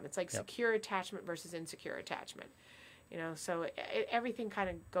outcome. It's like secure attachment versus insecure attachment. You know, so everything kind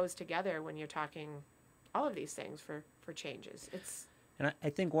of goes together when you're talking all of these things for changes. And I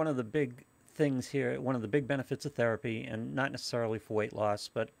think one of the big things here, one of the big benefits of therapy, and not necessarily for weight loss,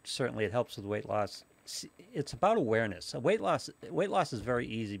 but certainly it helps with weight loss, it's about awareness. Weight loss is very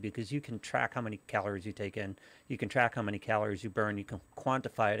easy because you can track how many calories you take in, you can track how many calories you burn, you can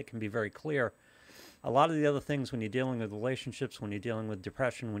quantify it, it can be very clear. A lot of the other things, when you're dealing with relationships, when you're dealing with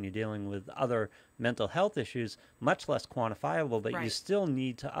depression, when you're dealing with other mental health issues, much less quantifiable, but you still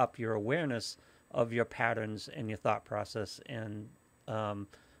need to up your awareness of your patterns and your thought process and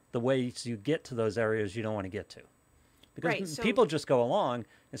the ways you get to those areas you don't want to get to. Because people just go along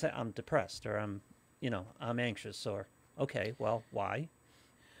and say, I'm depressed, or I'm anxious, or, okay, well, why?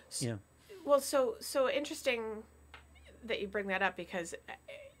 Well, so interesting that you bring that up, because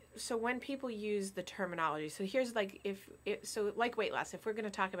so when people use the terminology, so here's like, like weight loss, if we're going to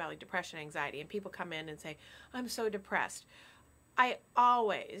talk about like depression, anxiety, and people come in and say, I'm so depressed, I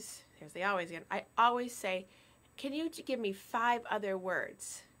always say, can you give me 5 other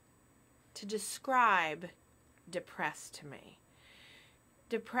words to describe depressed to me?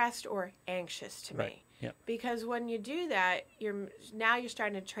 Depressed or anxious to me. Yep. Because when you do that, you're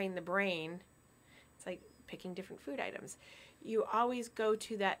starting to train the brain. It's like picking different food items. You always go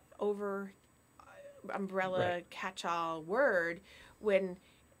to that over umbrella catch-all word when,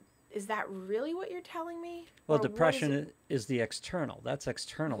 is that really what you're telling me? Well, depression is the external. That's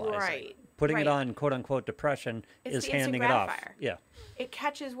externalizing. Right. Putting it on quote-unquote depression is handing it off. Yeah. It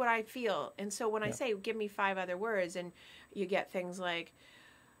catches what I feel. And so when I say, give me 5 other words, and you get things like,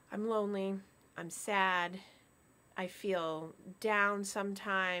 I'm lonely, I'm sad, I feel down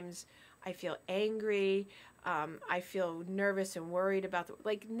sometimes, I feel angry, I feel nervous and worried about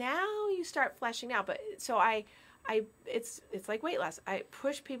now you start fleshing out. But so it's like weight loss. I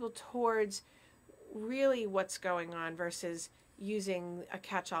push people towards really what's going on versus using a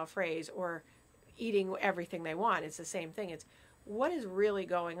catch-all phrase or eating everything they want. It's the same thing. It's what is really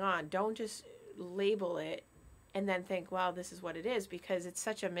going on. Don't just label it and then think, well, this is what it is, because it's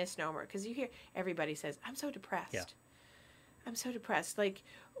such a misnomer. Because you hear everybody says, I'm so depressed. Yeah. I'm so depressed. Like,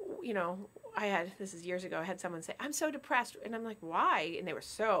 you know, this is years ago, I had someone say, I'm so depressed. And I'm like, why? And they were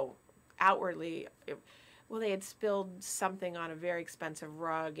so outwardly, they had spilled something on a very expensive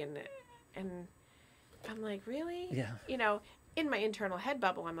rug. And I'm like, really? Yeah. You know, in my internal head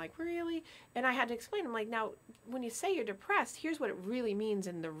bubble, I'm like, really? And I had to explain, I'm like, now, when you say you're depressed, here's what it really means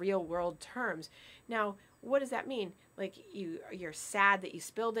in the real world terms. Now, what does that mean? Like, you're sad that you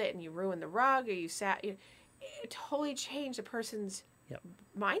spilled it and you ruined the rug, or you sad? It totally changed a person's Yep.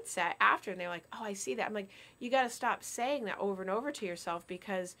 mindset after, and they're like, oh, I see that. I'm like, you got to stop saying that over and over to yourself,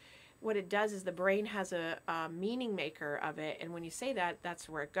 because what it does is the brain has a meaning maker of it, and when you say that, that's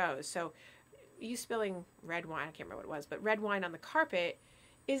where it goes. So you spilling red wine, I can't remember what it was, but red wine on the carpet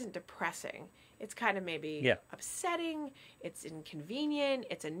isn't depressing. It's kind of maybe upsetting, it's inconvenient,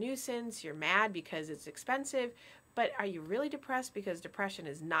 it's a nuisance, you're mad because it's expensive, but are you really depressed? Because depression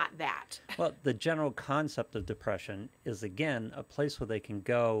is not that. Well, the general concept of depression is, again, a place where they can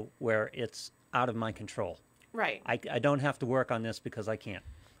go where it's out of my control. Right. I don't have to work on this because I can't.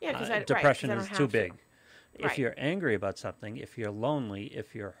 Yeah, because depression is too big. Right. If you're angry about something, if you're lonely,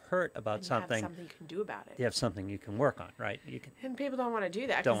 if you're hurt about and something, you have something you can do about it. you have something you can work on, right? You can. And people don't want to do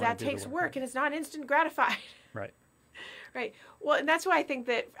that, because that takes work, and it's not instant gratified. Right. Right. Well, and that's why I think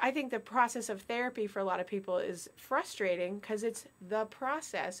the process of therapy for a lot of people is frustrating, because it's the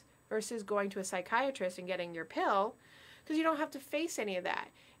process versus going to a psychiatrist and getting your pill, because you don't have to face any of that.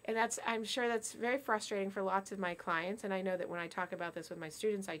 And I'm sure that's very frustrating for lots of my clients. And I know that when I talk about this with my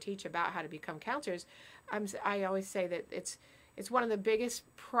students, I teach about how to become counselors. I always say that it's one of the biggest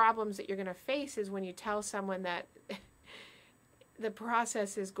problems that you're going to face is when you tell someone that the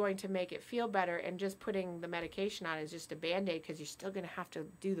process is going to make it feel better, and just putting the medication on is just a Band-Aid, because you're still going to have to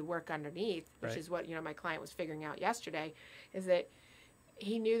do the work underneath, which is what, my client was figuring out yesterday, is that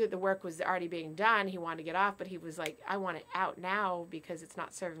he knew that the work was already being done. He wanted to get off, but he was like, I want it out now because it's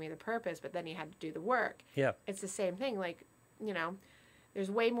not serving me the purpose, but then he had to do the work. Yeah. It's the same thing. Like, there's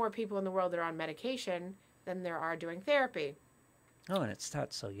way more people in the world that are on medication than there are doing therapy. Oh, and it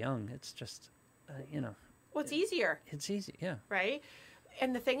starts so young. It's just, Well, it's easier. It's easy, yeah. Right?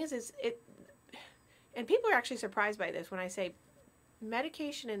 And the thing is and people are actually surprised by this when I say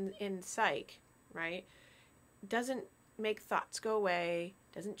medication in psych, right, doesn't make thoughts go away,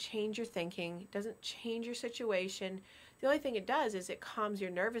 doesn't change your thinking, doesn't change your situation. The only thing it does is it calms your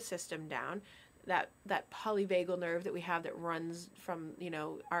nervous system down, that polyvagal nerve that we have that runs from,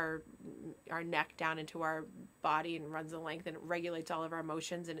 our neck down into our body and runs the length, and it regulates all of our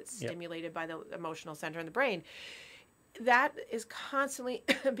emotions, and it's stimulated by the emotional center in the brain. That is constantly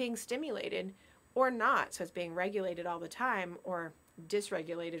being stimulated or not. So it's being regulated all the time, or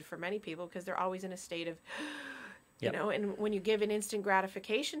dysregulated for many people, because they're always in a state of and when you give an instant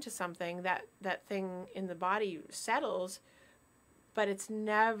gratification to something, that thing in the body settles, but it's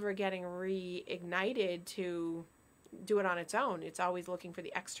never getting reignited to do it on its own. It's always looking for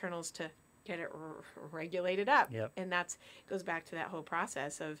the externals to get it regulated up. Yep. And that goes back to that whole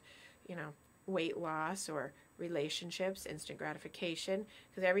process of, weight loss or relationships, instant gratification,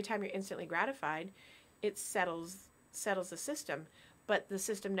 because every time you're instantly gratified, it settles the system, but the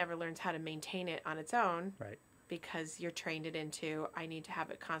system never learns how to maintain it on its own. Right. Because you're trained it into, I need to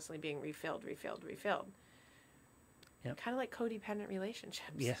have it constantly being refilled. Yep. Kind of like codependent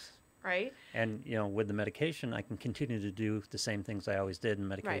relationships. Yes. Right? And, with the medication, I can continue to do the same things I always did, and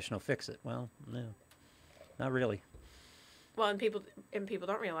medication will fix it. Well, no, not really. Well, and people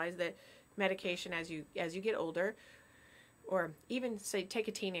don't realize that medication, as you get older, or even, say, take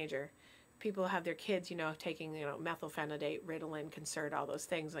a teenager. People have their kids, taking, methylphenidate, Ritalin, Concert, all those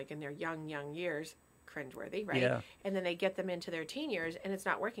things, like in their young years. Cringeworthy, right? Yeah. And then they get them into their teen years, and it's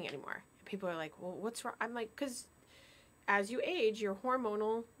not working anymore. And people are like, well, what's wrong? I'm like, because as you age, your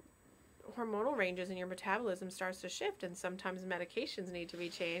hormonal ranges and your metabolism starts to shift, and sometimes medications need to be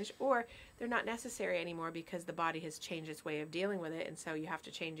changed, or they're not necessary anymore because the body has changed its way of dealing with it, and so you have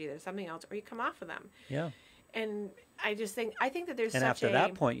to change either something else or you come off of them. Yeah. And I think that there's and after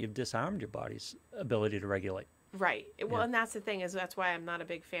that point, you've disarmed your body's ability to regulate. Right. Well, and that's the thing, is that's why I'm not a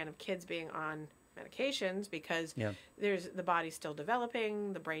big fan of kids being on medications, because there's the body's still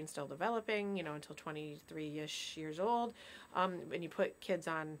developing, the brain's still developing, until 23-ish years old. When you put kids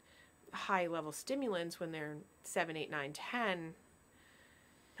on high level stimulants when they're 7, 8, 9, 10,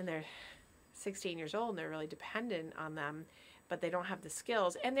 and they're 16 years old, and they're really dependent on them, but they don't have the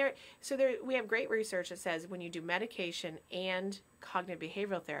skills. And we have great research that says when you do medication and cognitive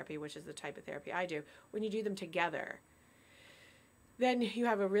behavioral therapy, which is the type of therapy I do, when you do them together, then you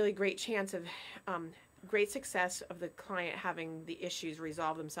have a really great chance of great success of the client having the issues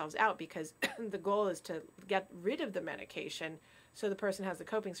resolve themselves out, because the goal is to get rid of the medication so the person has the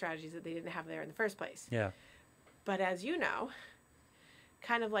coping strategies that they didn't have there in the first place. Yeah. But as you know,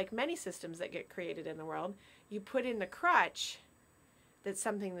 kind of like many systems that get created in the world, you put in the crutch that's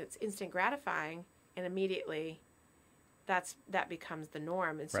something that's instant gratifying, and immediately that becomes the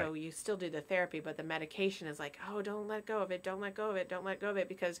norm. And so you still do the therapy, but the medication is like, oh, don't let go of it, don't let go of it, don't let go of it,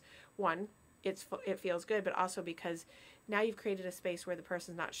 because one, it feels good, but also because now you've created a space where the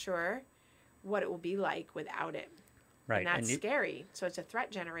person's not sure what it will be like without it. Right. And that's scary. So it's a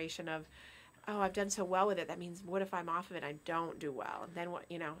threat generation of, oh, I've done so well with it. That means what if I'm off of it? I don't do well. And then what,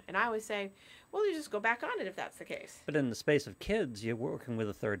 and I always say, well, you just go back on it if that's the case. But in the space of kids, you're working with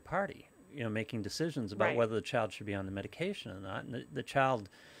a third party, making decisions about whether the child should be on the medication or not. And the child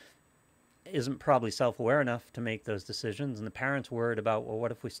isn't probably self-aware enough to make those decisions. And the parent's worried about, well,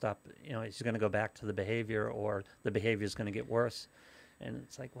 what if we stop, he's going to go back to the behavior, or the behavior is going to get worse. And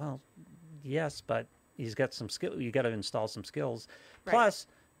it's like, well, yes, but he's got some skill. You got to install some skills. Right. Plus,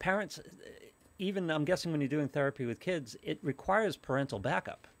 parents, even I'm guessing when you're doing therapy with kids, it requires parental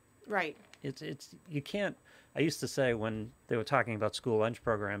backup. Right. It's you can't. I used to say when they were talking about school lunch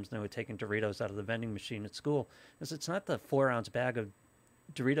programs and they were taking Doritos out of the vending machine at school, it's not the 4-ounce bag of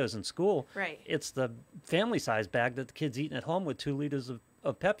Doritos in school. Right. It's the family size bag that the kid's eating at home with 2 liters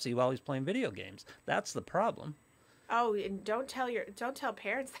of Pepsi while he's playing video games. That's the problem. Oh, and don't tell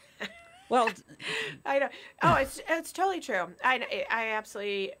parents that. Well, I know. Oh, it's totally true. I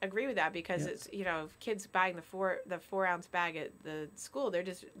absolutely agree with that, because it's kids buying the 4-ounce bag at the school,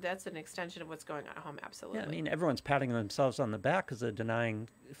 that's an extension of what's going on at home. Absolutely. Yeah, I mean, everyone's patting themselves on the back because they're denying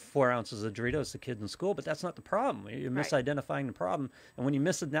 4 ounces of Doritos to kids in school, but that's not the problem. You're misidentifying the problem, and when you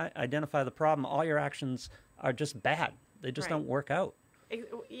misidentify the problem, all your actions are just bad. They just don't work out.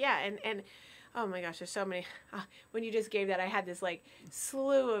 Yeah, and oh my gosh, there's so many. When you just gave that, I had this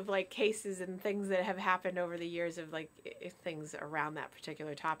slew of cases and things that have happened over the years of things around that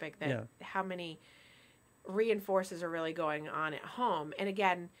particular topic, that how many reinforces are really going on at home. And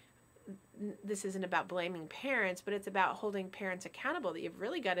again, this isn't about blaming parents, but it's about holding parents accountable, that you've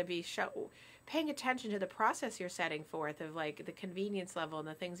really got to be paying attention to the process you're setting forth of the convenience level and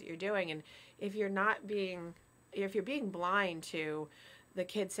the things that you're doing. And if you're being blind to the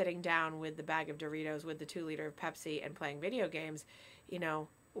kid sitting down with the bag of Doritos, with the 2-liter of Pepsi, and playing video games,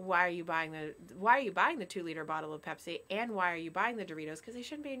 why are you buying the 2-liter bottle of Pepsi, and why are you buying the Doritos? Because they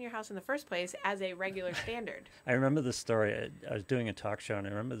shouldn't be in your house in the first place as a regular standard. I remember this story. I was doing a talk show, and I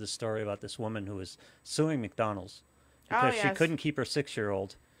remember this story about this woman who was suing McDonald's because she couldn't keep her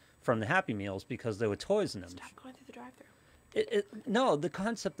 6-year-old from the Happy Meals because there were toys in them. Stop going through the drive-thru. No, the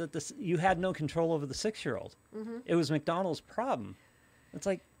concept that you had no control over the 6-year-old. Mm-hmm. It was McDonald's problem. It's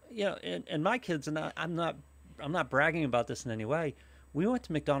like, and my kids, and I'm not bragging about this in any way. We went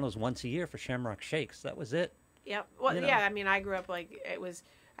to McDonald's once a year for Shamrock Shakes. That was it. Yep. Well, yeah. I mean, I grew up it was.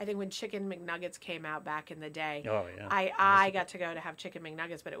 I think when Chicken McNuggets came out back in the day. Oh yeah. I got to go to have Chicken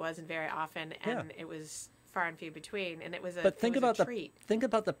McNuggets, but it wasn't very often, and it was far and few between, and it was a. But think about treat. Think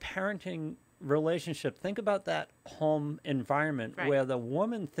about the parenting relationship. Think about that home environment where the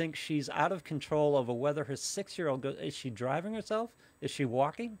woman thinks she's out of control over whether her 6-year-old goes. Is she driving herself? Is she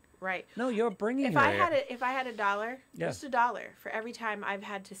walking? Right. No, you're bringing her. If I had $1, just $1 for every time I've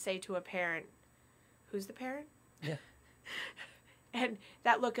had to say to a parent, "Who's the parent?" Yeah. And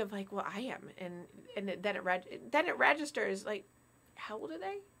that look of well, I am, and then it registers how old are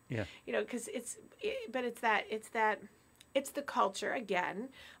they? Yeah. Because it's the culture again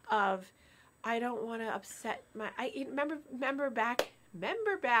of I don't want to upset remember back.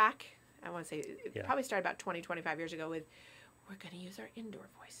 I want to say it probably started about 25 years ago with. We're going to use our indoor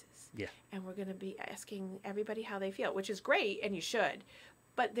voices. Yeah. And we're going to be asking everybody how they feel, which is great, and you should.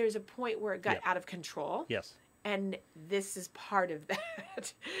 But there's a point where it got out of control. Yes. And this is part of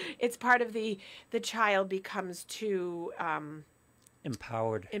that. It's part of the child becomes too...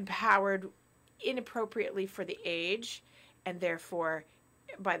 empowered inappropriately for the age, and therefore,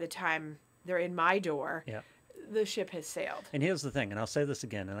 by the time they're in my door... Yeah. The ship has sailed. And here's the thing, and I'll say this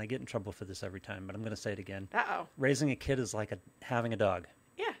again, and I get in trouble for this every time, but I'm going to say it again. Uh-oh. Raising a kid is like having a dog.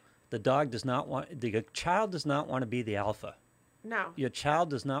 Yeah. The child does not want to be the alpha. No. Your child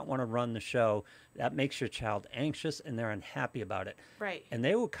does not want to run the show. That makes your child anxious, and they're unhappy about it. Right. And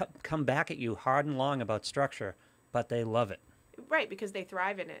they will come back at you hard and long about structure, but they love it. Right, because they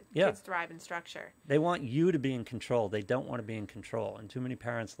thrive in it. Yeah. Kids thrive in structure. They want you to be in control. They don't want to be in control. And too many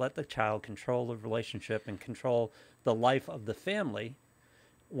parents let the child control the relationship and control the life of the family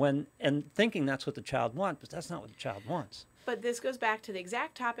and thinking that's what the child wants, but that's not what the child wants. But this goes back to the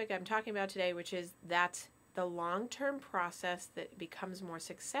exact topic I'm talking about today, which is that's the long-term process that becomes more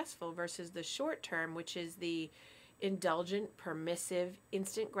successful versus the short-term, which is the indulgent, permissive,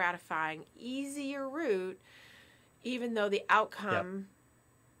 instant gratifying, easier route, even though the outcome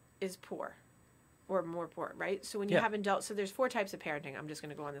is poor or more poor, right? So when you have so there's 4 types of parenting. I'm just going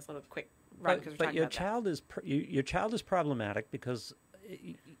to go on this little quick run because we're talking about that. Your child is problematic because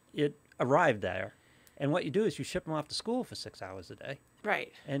it arrived there, and what you do is you ship them off to school for 6 hours a day,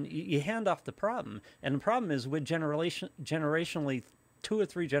 right? And you hand off the problem, and the problem is we're generationally 2 or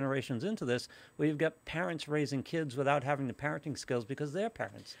 3 generations into this, where you've got parents raising kids without having the parenting skills because their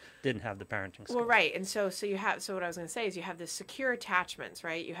parents didn't have the parenting skills. Well, right. And so you have, so what I was going to say is you have the secure attachments,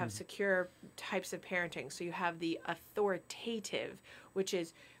 right? You have secure types of parenting. So you have the authoritative, which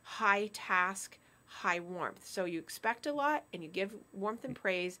is high task, high warmth. So you expect a lot and you give warmth and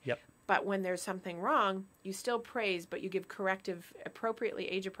praise. Yep. But when there's something wrong, you still praise, but you give corrective,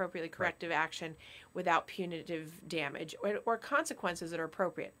 age appropriately corrective action without punitive damage or consequences that are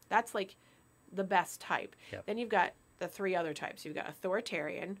appropriate. That's like the best type. Yep. Then you've got the 3 other types. You've got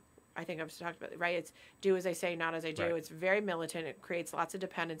authoritarian. I think I've talked about it, right? It's do as I say, not as I do. Right. It's very militant. It creates lots of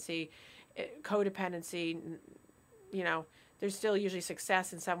dependency, codependency. You know, there's still usually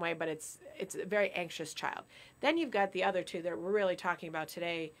success in some way, but it's a very anxious child. Then you've got the other 2 that we're really talking about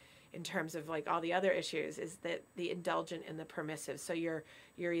today in terms of like all the other issues, is that the indulgent and the permissive. So you're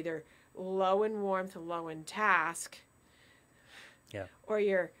either low in warmth, low in task, Yeah. or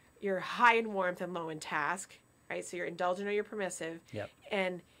you're high in warmth and low in task, right? So you're indulgent or you're permissive. Yep.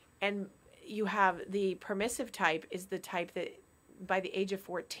 And you have the permissive type is the type that by the age of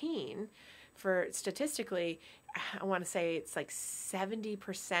 14, for statistically, I want to say it's like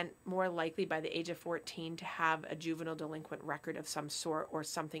 70% more likely by the age of 14 to have a juvenile delinquent record of some sort or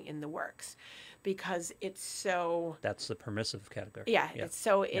something in the works, because it's so. That's the permissive category. Yeah, it's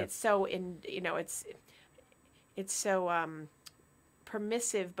so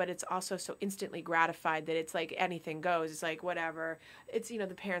permissive, but it's also so instantly gratified that it's like anything goes. It's like whatever. It's the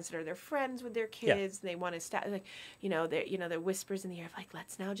parents that are their friends with their kids. And they want to start like the whispers in the ear of like,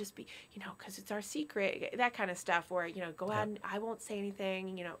 let's now just be because it's our secret, that kind of stuff. Or go out and I won't say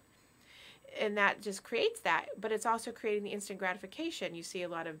anything. And that just creates that, but it's also creating the instant gratification. You see a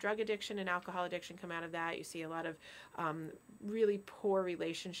lot of drug addiction and alcohol addiction come out of that. You see a lot of really poor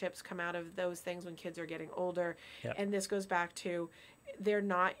relationships come out of those things when kids are getting older. Yep. And this goes back to they're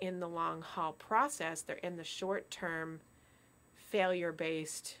not in the long haul process. They're in the short term failure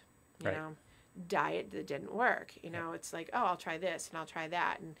based, diet that didn't work. It's like, oh, I'll try this and I'll try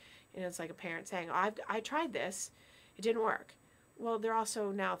that. And it's like a parent saying, oh, I tried this. It didn't work. Well, they're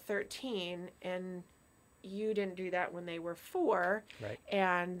also now 13, and you didn't do that when they were 4, Right.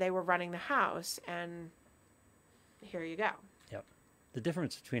 And they were running the house, and here you go. Yep. The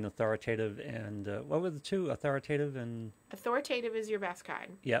difference between authoritative and what were the 2? Authoritative and Authoritative is your best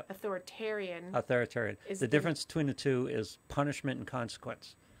kind. Yep. Authoritarian. Is the difference between the 2 is punishment and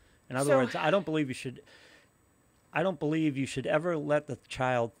consequence. In other words, I don't believe you should ever let the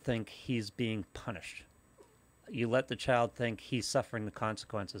child think he's being punished. You let the child think he's suffering the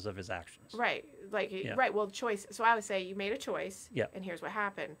consequences of his actions. Right. Right. Well, choice. So I would say you made a choice, and here's what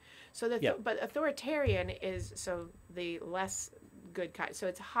happened. So but authoritarian is the less good kind. So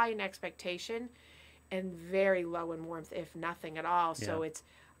it's high in expectation and very low in warmth, if nothing at all. So it's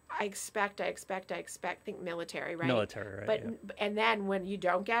I expect. Think military, right? Military, right? And then when you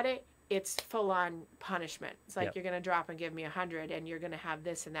don't get it, it's full on punishment. It's like you're going to drop and give me 100, and you're going to have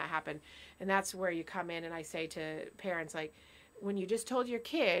this and that happen. And that's where you come in, and I say to parents, like, when you just told your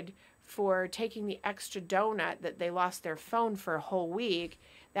kid for taking the extra donut that they lost their phone for a whole week,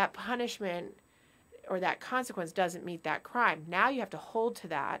 that punishment or that consequence doesn't meet that crime. Now you have to hold to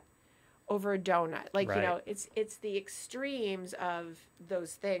that over a donut. Like, right. It's the extremes of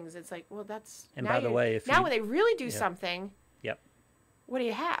those things. It's like, well, that's... And by the way, when they really do something... What do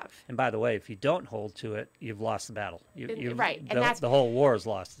you have? And by the way, if you don't hold to it, you've lost the battle. Right. And the whole war is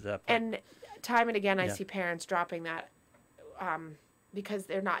lost at that point. And time and again, I see parents dropping that because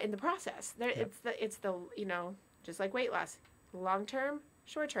they're not in the process. It's the just like weight loss, long term,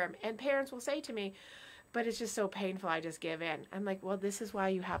 short term. And parents will say to me, but it's just so painful, I just give in. I'm like, well, this is why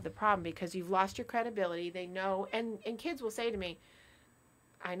you have the problem, because you've lost your credibility. They know, and kids will say to me,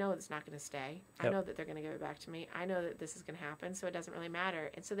 I know it's not going to stay. I know that they're going to give it back to me. I know that this is going to happen, so it doesn't really matter.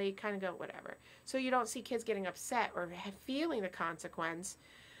 And so they kind of go, whatever. So you don't see kids getting upset or feeling the consequence.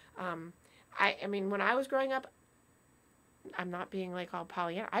 I mean, when I was growing up, I'm not being like all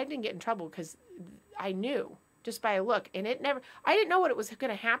Pollyanna. I didn't get in trouble because I knew just by a look. And I didn't know what it was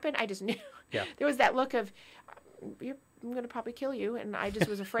going to happen. I just knew. Yeah. There was that look of, I'm going to probably kill you. And I just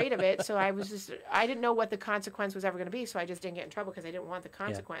was afraid of it. So I didn't know what the consequence was ever going to be. So I just didn't get in trouble because I didn't want the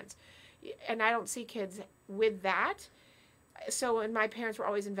consequence. Yeah. And I don't see kids with that. So, and my parents were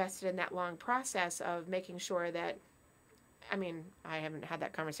always invested in that long process of making sure that, I mean, I haven't had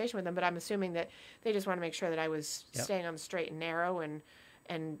that conversation with them, but I'm assuming that they just want to make sure that I was staying on the straight and narrow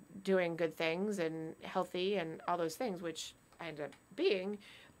and doing good things and healthy and all those things, which I ended up being.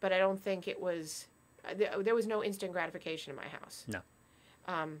 But I don't think it was, there was no instant gratification in my house. No.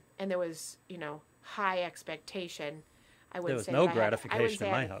 And there was, high expectation. I There wouldn't was say no that I gratification wouldn't say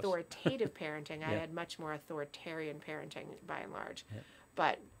in I my had house. authoritative parenting. I Yeah. had much more authoritarian parenting by and large. Yeah.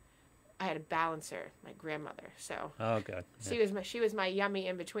 But I had a balancer, my grandmother. So Oh, God. she was my yummy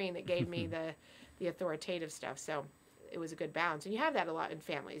in between that gave me the authoritative stuff. So it was a good balance. And you have that a lot in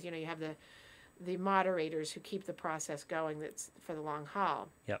families. You know, you have the moderators who keep the process going that's for the long haul.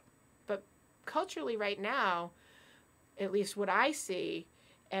 Yep. But culturally right now, at least what I see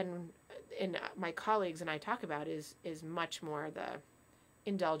and my colleagues and I talk about is much more the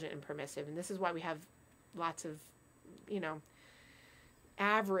indulgent and permissive. And this is why we have lots of, you know,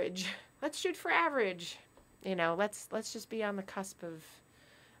 average. Let's shoot for average. You know, let's just be on the cusp of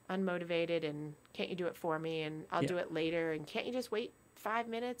unmotivated and can't you do it for me and I'll do it later and can't you just wait 5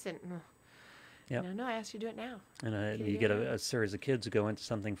 minutes and Yep. no, I asked you to do it now. And you get a series of kids who go into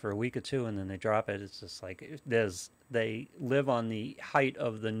something for a week or two and then they drop it. It's just like they live on the height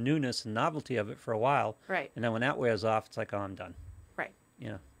of the newness and novelty of it for a while. Right. And then when that wears off, it's like, oh, I'm done. Right. You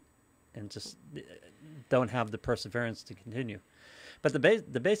know, and just don't have the perseverance to continue. But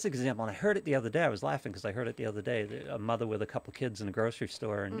the basic example, and I heard it the other day, I was laughing because I heard it the other day, a mother with a couple kids in a grocery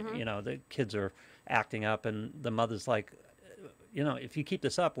store and, you know, the kids are acting up and the mother's like, you know, if you keep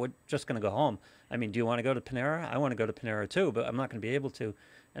this up, we're just going to go home. I mean, do you want to go to Panera? I want to go to Panera too, but I'm not going to be able to.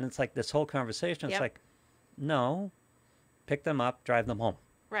 And it's like this whole conversation. It's like, no, pick them up, drive them home.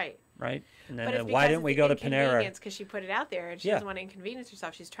 Right. Right? And then But it's why didn't we go to Panera? Because she put it out there and she doesn't want to inconvenience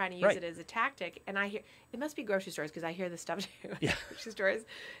herself. She's trying to use it as a tactic. And I hear it must be grocery stores because I hear this stuff too. Yeah. Grocery stores.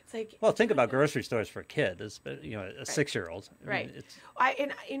 It's like, well, think about grocery stores for a kid, you know, a 6-year-old. Right. I mean, it's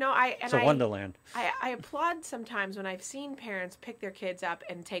it's a wonderland. I applaud sometimes when I've seen parents pick their kids up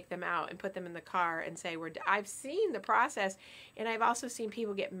and take them out and put them in the car and say, I've seen the process. And I've also seen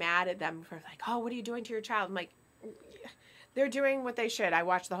people get mad at them for like, oh, what are you doing to your child? I'm like, they're doing what they should. I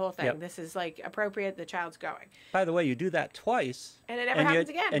watched the whole thing. Yep. This is like appropriate. The child's going. By the way, you do that twice. And it never happens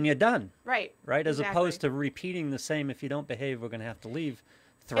again. And you're done. Right. Right? As Exactly. opposed to repeating the same, if you don't behave, we're going to have to leave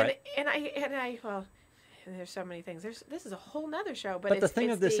threat. And I well, there's so many things. This is a whole nother show. But the thing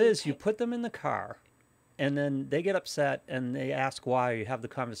of this is, you put them in the car, and then they get upset, and they ask why. You have the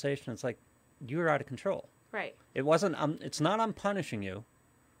conversation. It's like, you're out of control. Right. It wasn't. It's not I'm punishing you.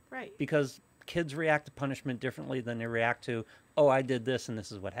 Right. Because kids react to punishment differently than they react to, oh, I did this and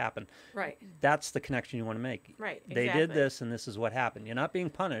this is what happened. Right. That's the connection you want to make. Right. They did this and this is what happened. You're not being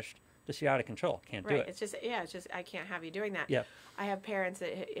punished. Just you're out of control. Can't do it. It's just I can't have you doing that. Yeah. I have parents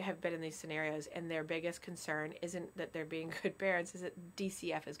that have been in these scenarios, and their biggest concern isn't that they're being good parents, is that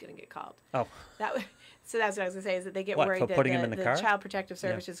DCF is going to get called. Oh. So that's what I was going to say, is that they get What, worried for that putting them in the the car? Child Protective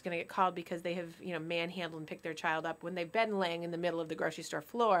Service is going to get called because they have manhandled and picked their child up when they've been laying in the middle of the grocery store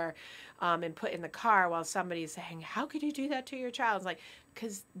floor, and put in the car while somebody's saying, "How could you do that to your child?" It's like,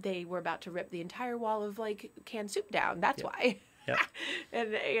 because they were about to rip the entire wall of like canned soup down. That's why. Yep.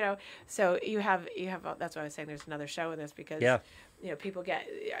 And so you have that's why I was saying there's another show in this, because people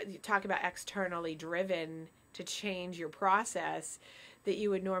you talk about externally driven to change your process that you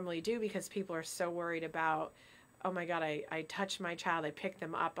would normally do, because people are so worried about, oh my God, I touched my child, I picked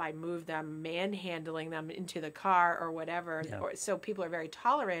them up, I moved them, manhandling them into the car or whatever. Yeah. So people are very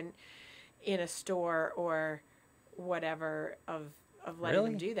tolerant in a store or whatever of letting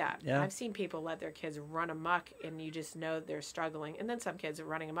them do that. Yeah. I've seen people let their kids run amok, and you just know they're struggling. And then some kids are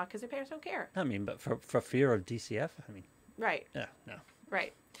running amok because their parents don't care. I mean, but for fear of DCF, I mean. Right. Yeah, no.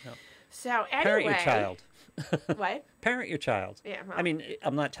 Right. No. So anyway. Parent your child. What? Parent your child. Yeah. Well, I mean,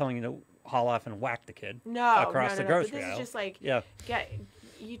 I'm not telling you to haul off and whack the kid across the but grocery this aisle. is just like,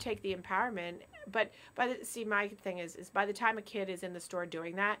 you take the empowerment. But my thing is by the time a kid is in the store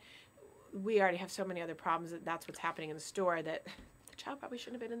doing that, we already have so many other problems that's what's happening in the store, that the child probably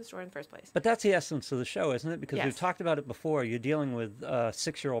shouldn't have been in the store in the first place. But that's the essence of the show, isn't it? Because Yes. we've talked about it before. You're dealing with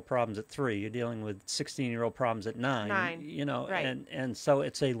 6-year-old problems at 3. You're dealing with 16-year-old problems at 9. Right. And so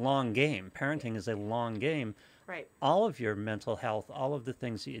it's a long game. Parenting is a long game. Right. All of your mental health, all of the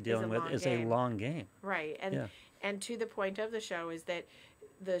things that you're dealing with is a long game. Right. And to the point of the show is that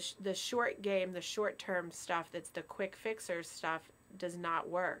the short game, the short-term stuff that's the quick fixer stuff does not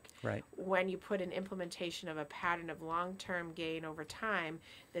work. Right. When you put an implementation of a pattern of long-term gain over time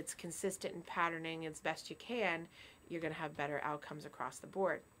that's consistent in patterning as best you can, you're going to have better outcomes across the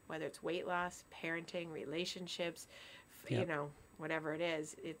board, whether it's weight loss, parenting, relationships, whatever it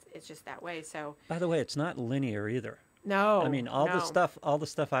is. It's just that way. So, by the way, it's not linear either. No. I mean, all the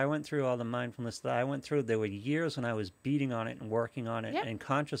stuff I went through, all the mindfulness that I went through, there were years when I was beating on it and working on it and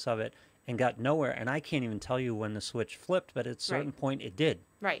conscious of it and got nowhere. And I can't even tell you when the switch flipped, but at a certain point it did.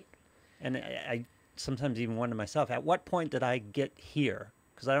 Right. And I sometimes even wonder myself, at what point did I get here?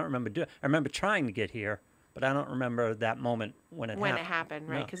 Because I don't remember I remember trying to get here, but I don't remember that moment when it happened.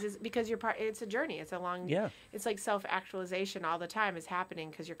 Right? No. Because you're part. It's a journey. It's a long. Yeah. It's like self-actualization all the time is happening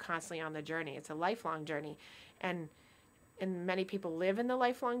because you're constantly on the journey. It's a lifelong journey, and many people live in the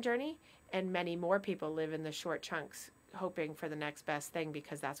lifelong journey, and many more people live in the short chunks, hoping for the next best thing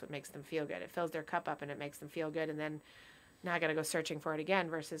because that's what makes them feel good. It fills their cup up and it makes them feel good, and then now I got to go searching for it again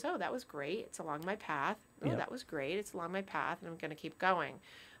versus, oh, that was great. It's along my path. Oh, Yeah. that was great. It's along my path, and I'm going to keep going.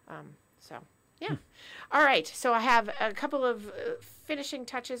 So, yeah. All right. So I have a couple of finishing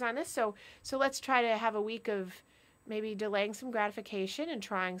touches on this. So let's try to have a week of maybe delaying some gratification and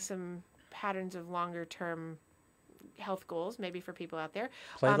trying some patterns of longer term health goals, maybe for people out there.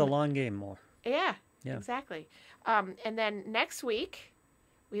 Play the long game more. Yeah, Yeah. exactly. And then next week,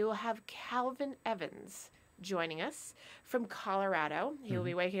 we will have Calvin Evans joining us from Colorado. He will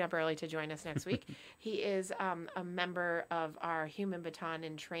be waking up early to join us next week. He is a member of our Human Baton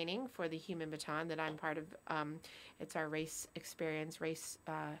in training for the Human Baton that I'm part of. It's our race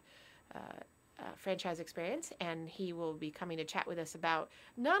franchise experience, and he will be coming to chat with us about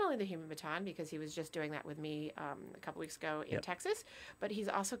not only the Human Baton, because he was just doing that with me a couple weeks ago in Texas, but he's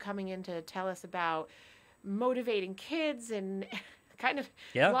also coming in to tell us about motivating kids and kind of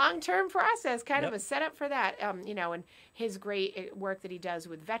long-term process, kind of a setup for that, and his great work that he does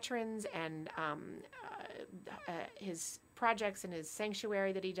with veterans and his projects and his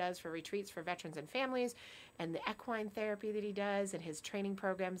sanctuary that he does for retreats for veterans and families, and the equine therapy that he does, and his training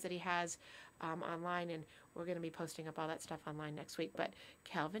programs that he has online. And we're going to be posting up all that stuff online next week. But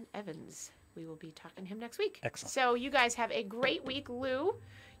Calvin Evans, we will be talking to him next week. Excellent. So you guys have a great week. Lou,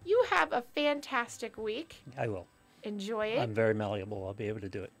 you have a fantastic week. I will. Enjoy it. I'm very malleable. I'll be able to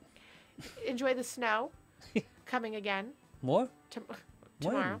do it. Enjoy the snow coming again. More? Tomorrow.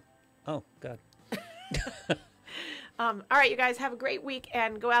 When? Oh, God. All right, you guys have a great week,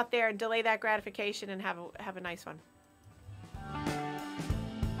 and go out there and delay that gratification and have a nice one.